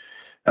earlier.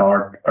 Now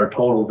our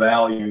total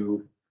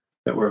value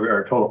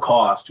our total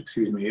cost, is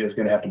going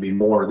to have to be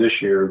more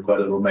this year,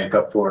 but it'll make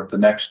up for it the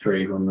next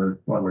trade when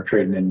we're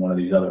trading in one of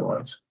these other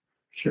ones.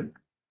 Sure.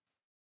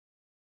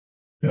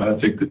 Yeah, I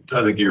think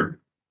your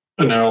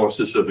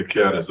analysis of the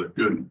Cat is a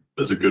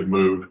good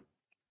move.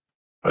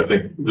 I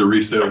think the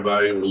resale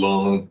value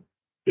alone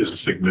is a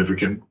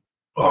significant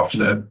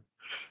offset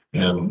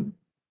and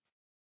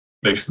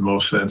makes the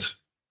most sense.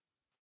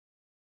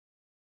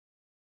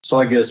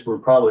 So I guess we're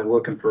probably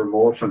looking for a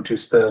motion to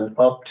spend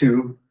up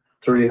to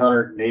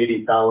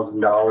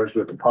 $380,000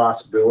 with the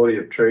possibility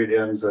of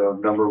trade-ins of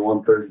number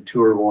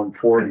 132 or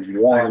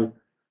 141,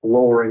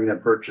 lowering the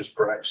purchase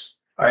price.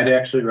 I'd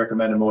actually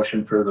recommend a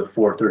motion for the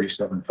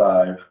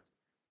 437.5.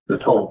 the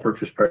total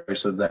purchase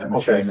price of that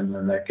machine, Okay. and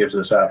then that gives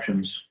us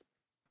options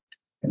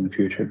in the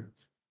future.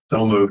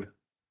 So moved.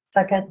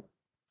 Second,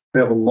 We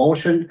have a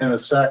motion and a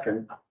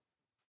second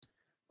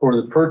for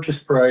the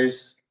purchase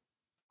price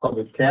of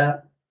a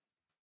cat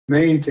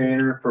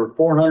maintainer for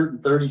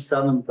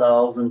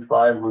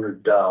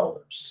 $437,500.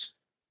 Is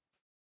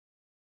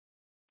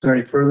there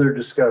any further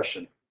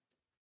discussion?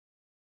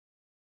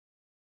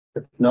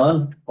 If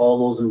none, all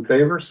those in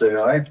favor say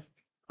aye.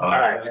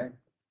 Aye.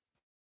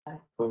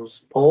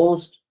 Those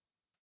opposed?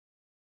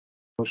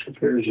 Motion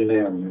carries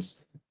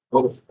unanimous.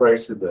 What was the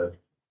price of the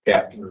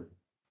cap?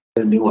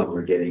 The new one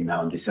we're getting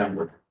now in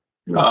December.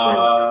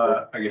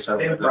 I guess I.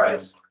 Same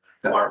price.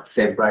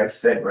 Same price?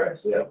 Same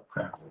price, yeah.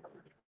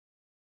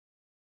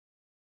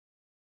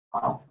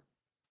 Wow.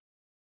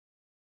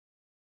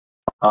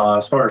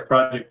 As far as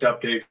project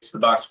updates, the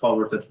box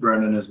culvert that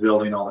Brendan is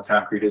building, all the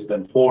concrete has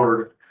been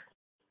poured.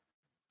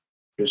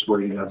 Just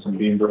waiting on some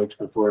beam breaks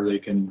before they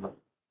can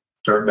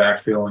start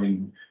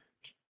backfilling.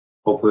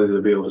 Hopefully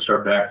they'll be able to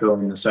start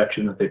backfilling the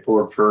section that they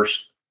poured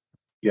first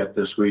yet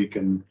this week,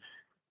 and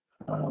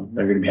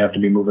they're gonna have to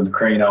be moving the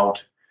crane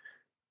out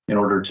in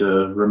order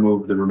to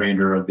remove the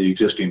remainder of the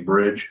existing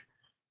bridge.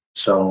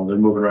 So they're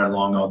moving right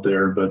along out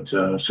there, but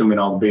assuming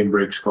all the beam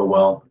breaks go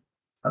well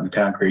on the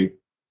concrete,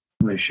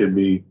 they should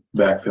be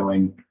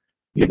backfilling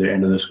either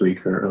end of this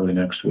week or early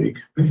next week.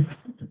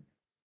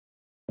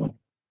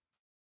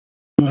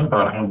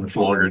 About how much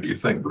longer do you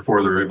think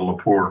before they're able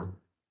to pour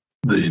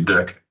the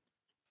deck?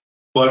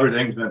 Well,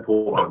 everything's been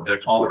poured,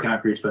 Deck's all the poured.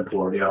 concrete's been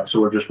poured, yeah, so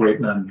we're just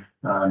waiting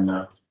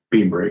on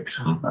beam breaks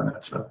on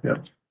that stuff,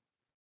 yep.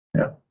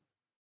 Yep.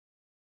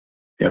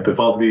 Yep, if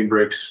all the beam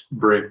breaks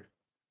break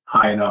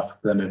high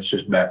enough, then it's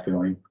just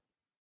backfilling.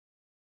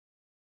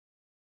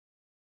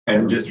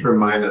 And just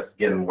remind us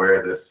again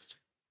where this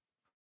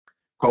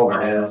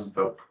culvert is,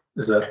 so,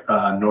 Is that,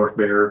 North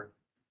Bear?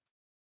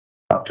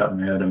 Off the top of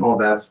my head, and oh,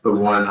 that's the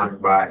one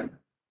up by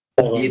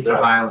east of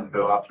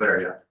Highlandville up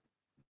there, yeah.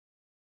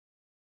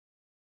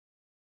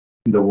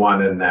 The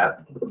one in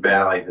that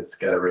valley that's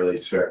got a really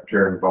sharp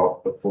turn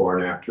both before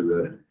and after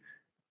the,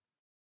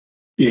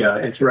 yeah,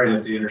 it's right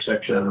at the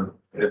intersection,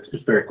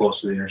 it's very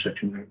close to the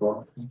intersection as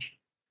well.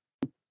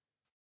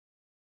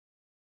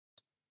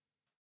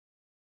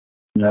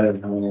 And I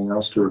don't have anything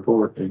else to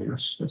report, I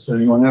guess. Does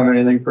anyone have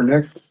anything for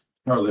Nick?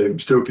 Are they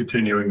still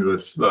continuing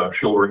this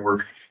shouldering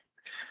work?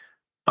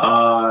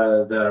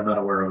 That I'm not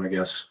aware of, I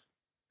guess.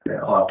 Yeah,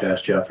 I'll have to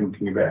ask Jeff and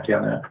can get back to you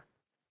on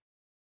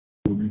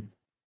that.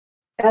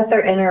 as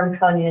our interim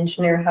county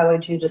engineer, how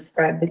would you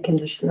describe the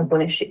condition of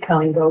Winneshiek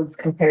County roads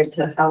compared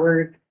to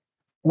Howard,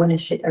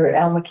 Winneshiek, or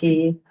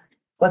Almaquee?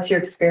 What's your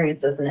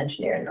experience as an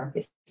engineer in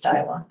Northeast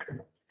Iowa?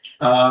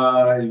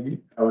 I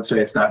would say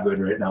it's not good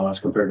right now as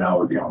compared to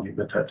Howard County,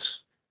 but that's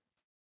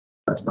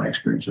my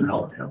experience in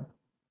Howard County.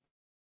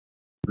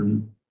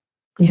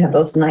 You have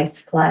those nice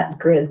flat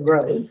grid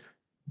roads.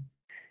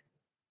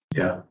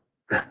 Yeah,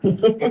 How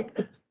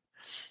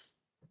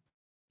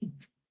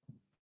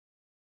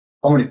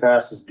many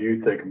passes do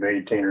you think a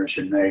maintainer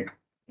should make?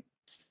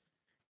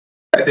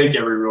 I think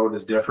every road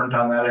is different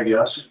on that, I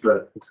guess,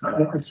 but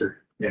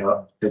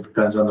yeah, it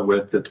depends on the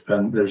width,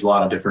 there's a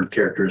lot of different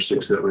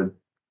characteristics that would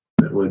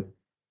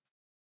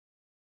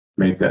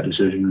make that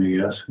decision, I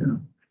guess, you know.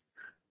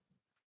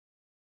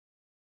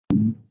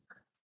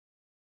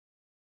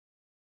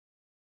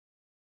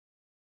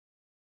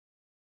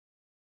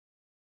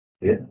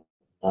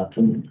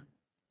 Nothing.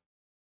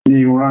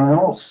 Anyone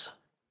else?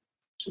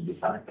 Should be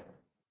fine.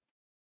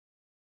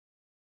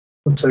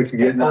 Looks like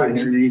you're getting out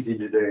here easy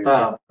today.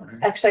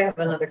 Actually, I have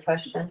another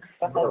question.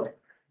 Go ahead.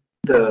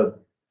 The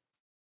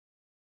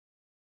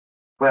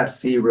Class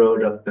C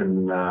road up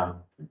in,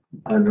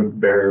 under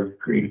Bear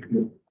Creek,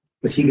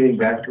 was he getting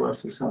back to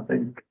us or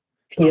something?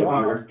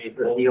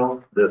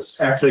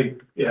 This, Actually,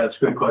 yeah, it's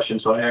a good question.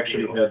 So I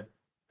actually had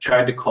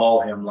tried to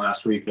call him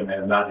last week and I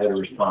have not had a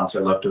response. I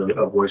left a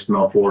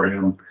voicemail for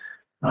him.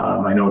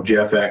 I know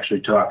Jeff actually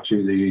talked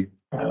to the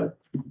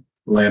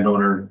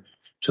landowner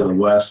to the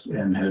west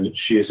and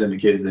she has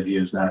indicated that he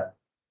has not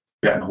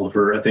gotten hold of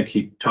her. I think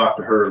he talked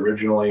to her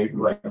originally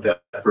like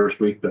that first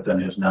week, but then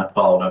has not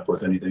followed up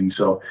with anything.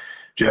 So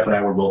Jeff and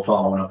I were both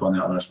following up on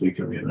that last week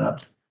and we have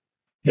not.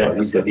 Yeah,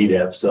 he said he'd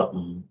have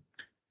something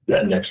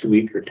that next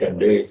week or 10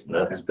 days, and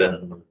that's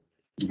been.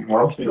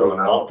 Months ago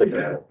now.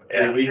 Yeah.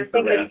 I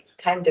think it's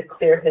time to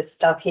clear his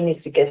stuff. He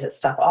needs to get his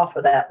stuff off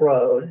of that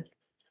road.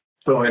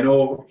 So I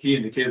know he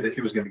indicated that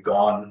he was gonna be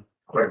gone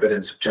quite a bit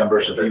in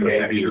September, so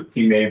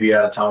he may be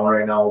out of town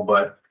right now,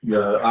 but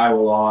the Iowa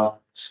law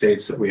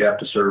states that we have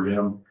to serve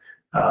him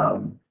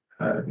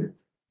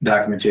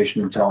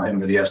documentation and tell him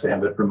that he has to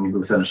have it removed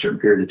within a certain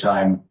period of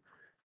time,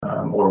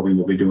 or we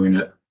will be doing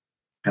it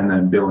and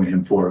then billing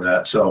him for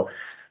that. So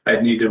I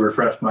need to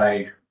refresh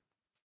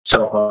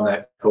myself on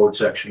that code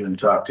section and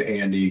talk to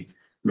Andy,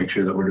 make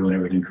sure that we're doing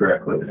everything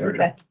correctly.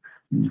 Okay.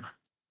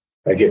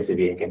 I guess if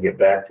you can get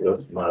back to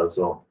us, might as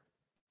well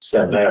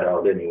send that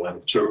out anyway.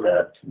 So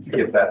that.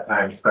 Get that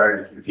time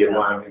started if you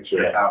want to make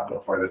sure it's out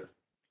before the.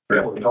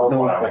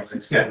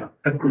 Yeah.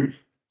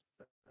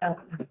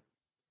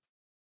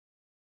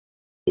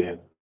 Yeah.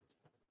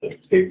 There's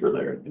paper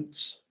there,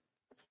 it's.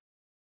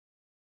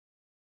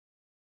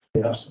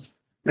 Yes.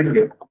 Thank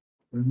you.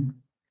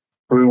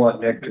 We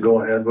want Nick to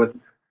go ahead with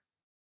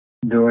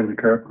doing the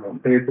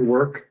current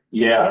paperwork.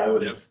 Yeah, I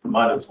would have,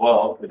 might as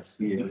well, because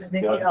he has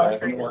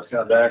What's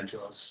got back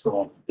to us,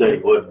 so. They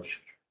would.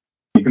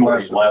 Before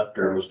he left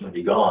or was gonna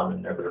be gone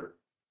and never.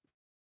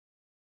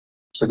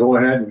 So go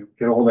ahead and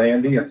get hold of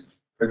Andy and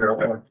figure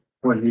out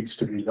what needs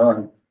to be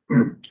done.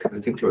 I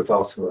think there was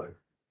also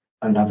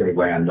another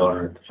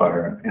landowner at the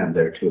far end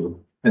there too.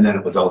 And then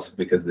it was also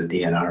because of the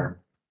DNR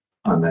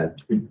on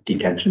that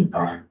detention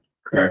pond.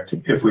 Correct.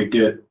 If we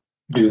did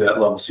do that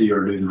level C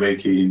or do the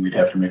vacating, we'd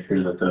have to make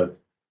sure that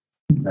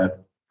that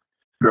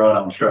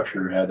drawdown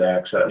structure had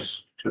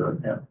access to it,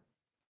 yeah.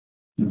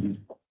 Mhm.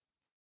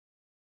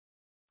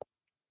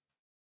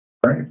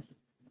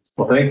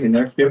 Well, thank you,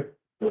 Nick. Yep.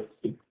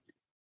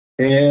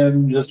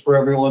 And just for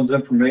everyone's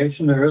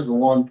information, there is a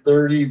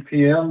 1:30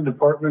 PM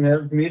department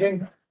head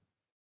meeting.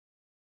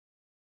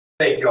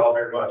 Thank you all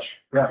very much.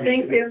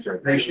 Thank you.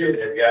 Appreciate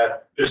it. Yeah,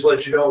 just to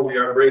let you know, we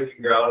are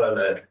breaking ground on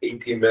an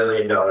 $18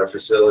 million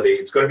facility.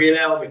 It's gonna be in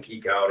Alamance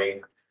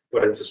County,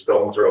 but it's a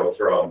stone throw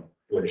from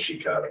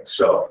Winneshiek County.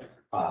 So,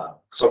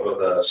 some of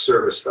the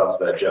service stuff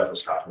that Jeff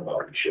was talking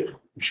about, we should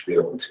be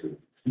able to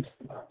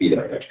be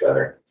there much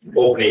better.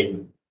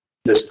 Opening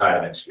this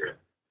time next year.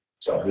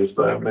 So, This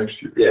time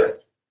next year. yeah.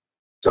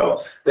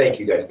 So, thank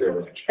you guys very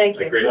much. Thank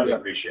I you. greatly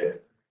appreciate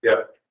it.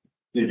 Yeah.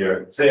 You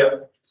do. See ya.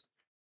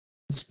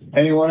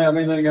 Anyone have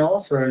anything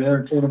else or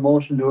entertain a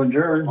motion to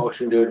adjourn?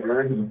 Motion to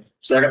adjourn.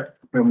 Second.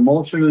 A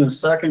motion and a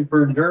second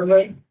for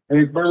adjournment.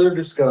 Any further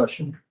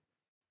discussion?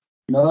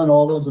 None,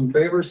 all those in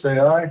favor say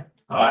aye.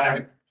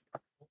 Aye.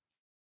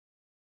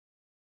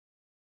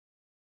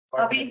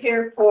 I'll be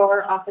here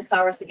for office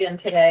hours again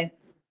today.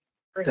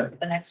 For the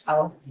next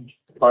hour,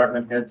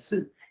 Department heads.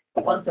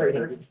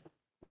 1:30.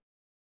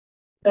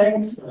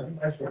 Thanks. For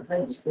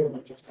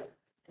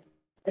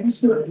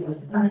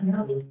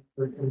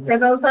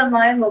those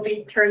online, we'll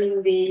be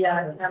turning the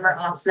camera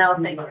off now.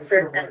 Thank you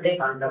for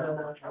attending.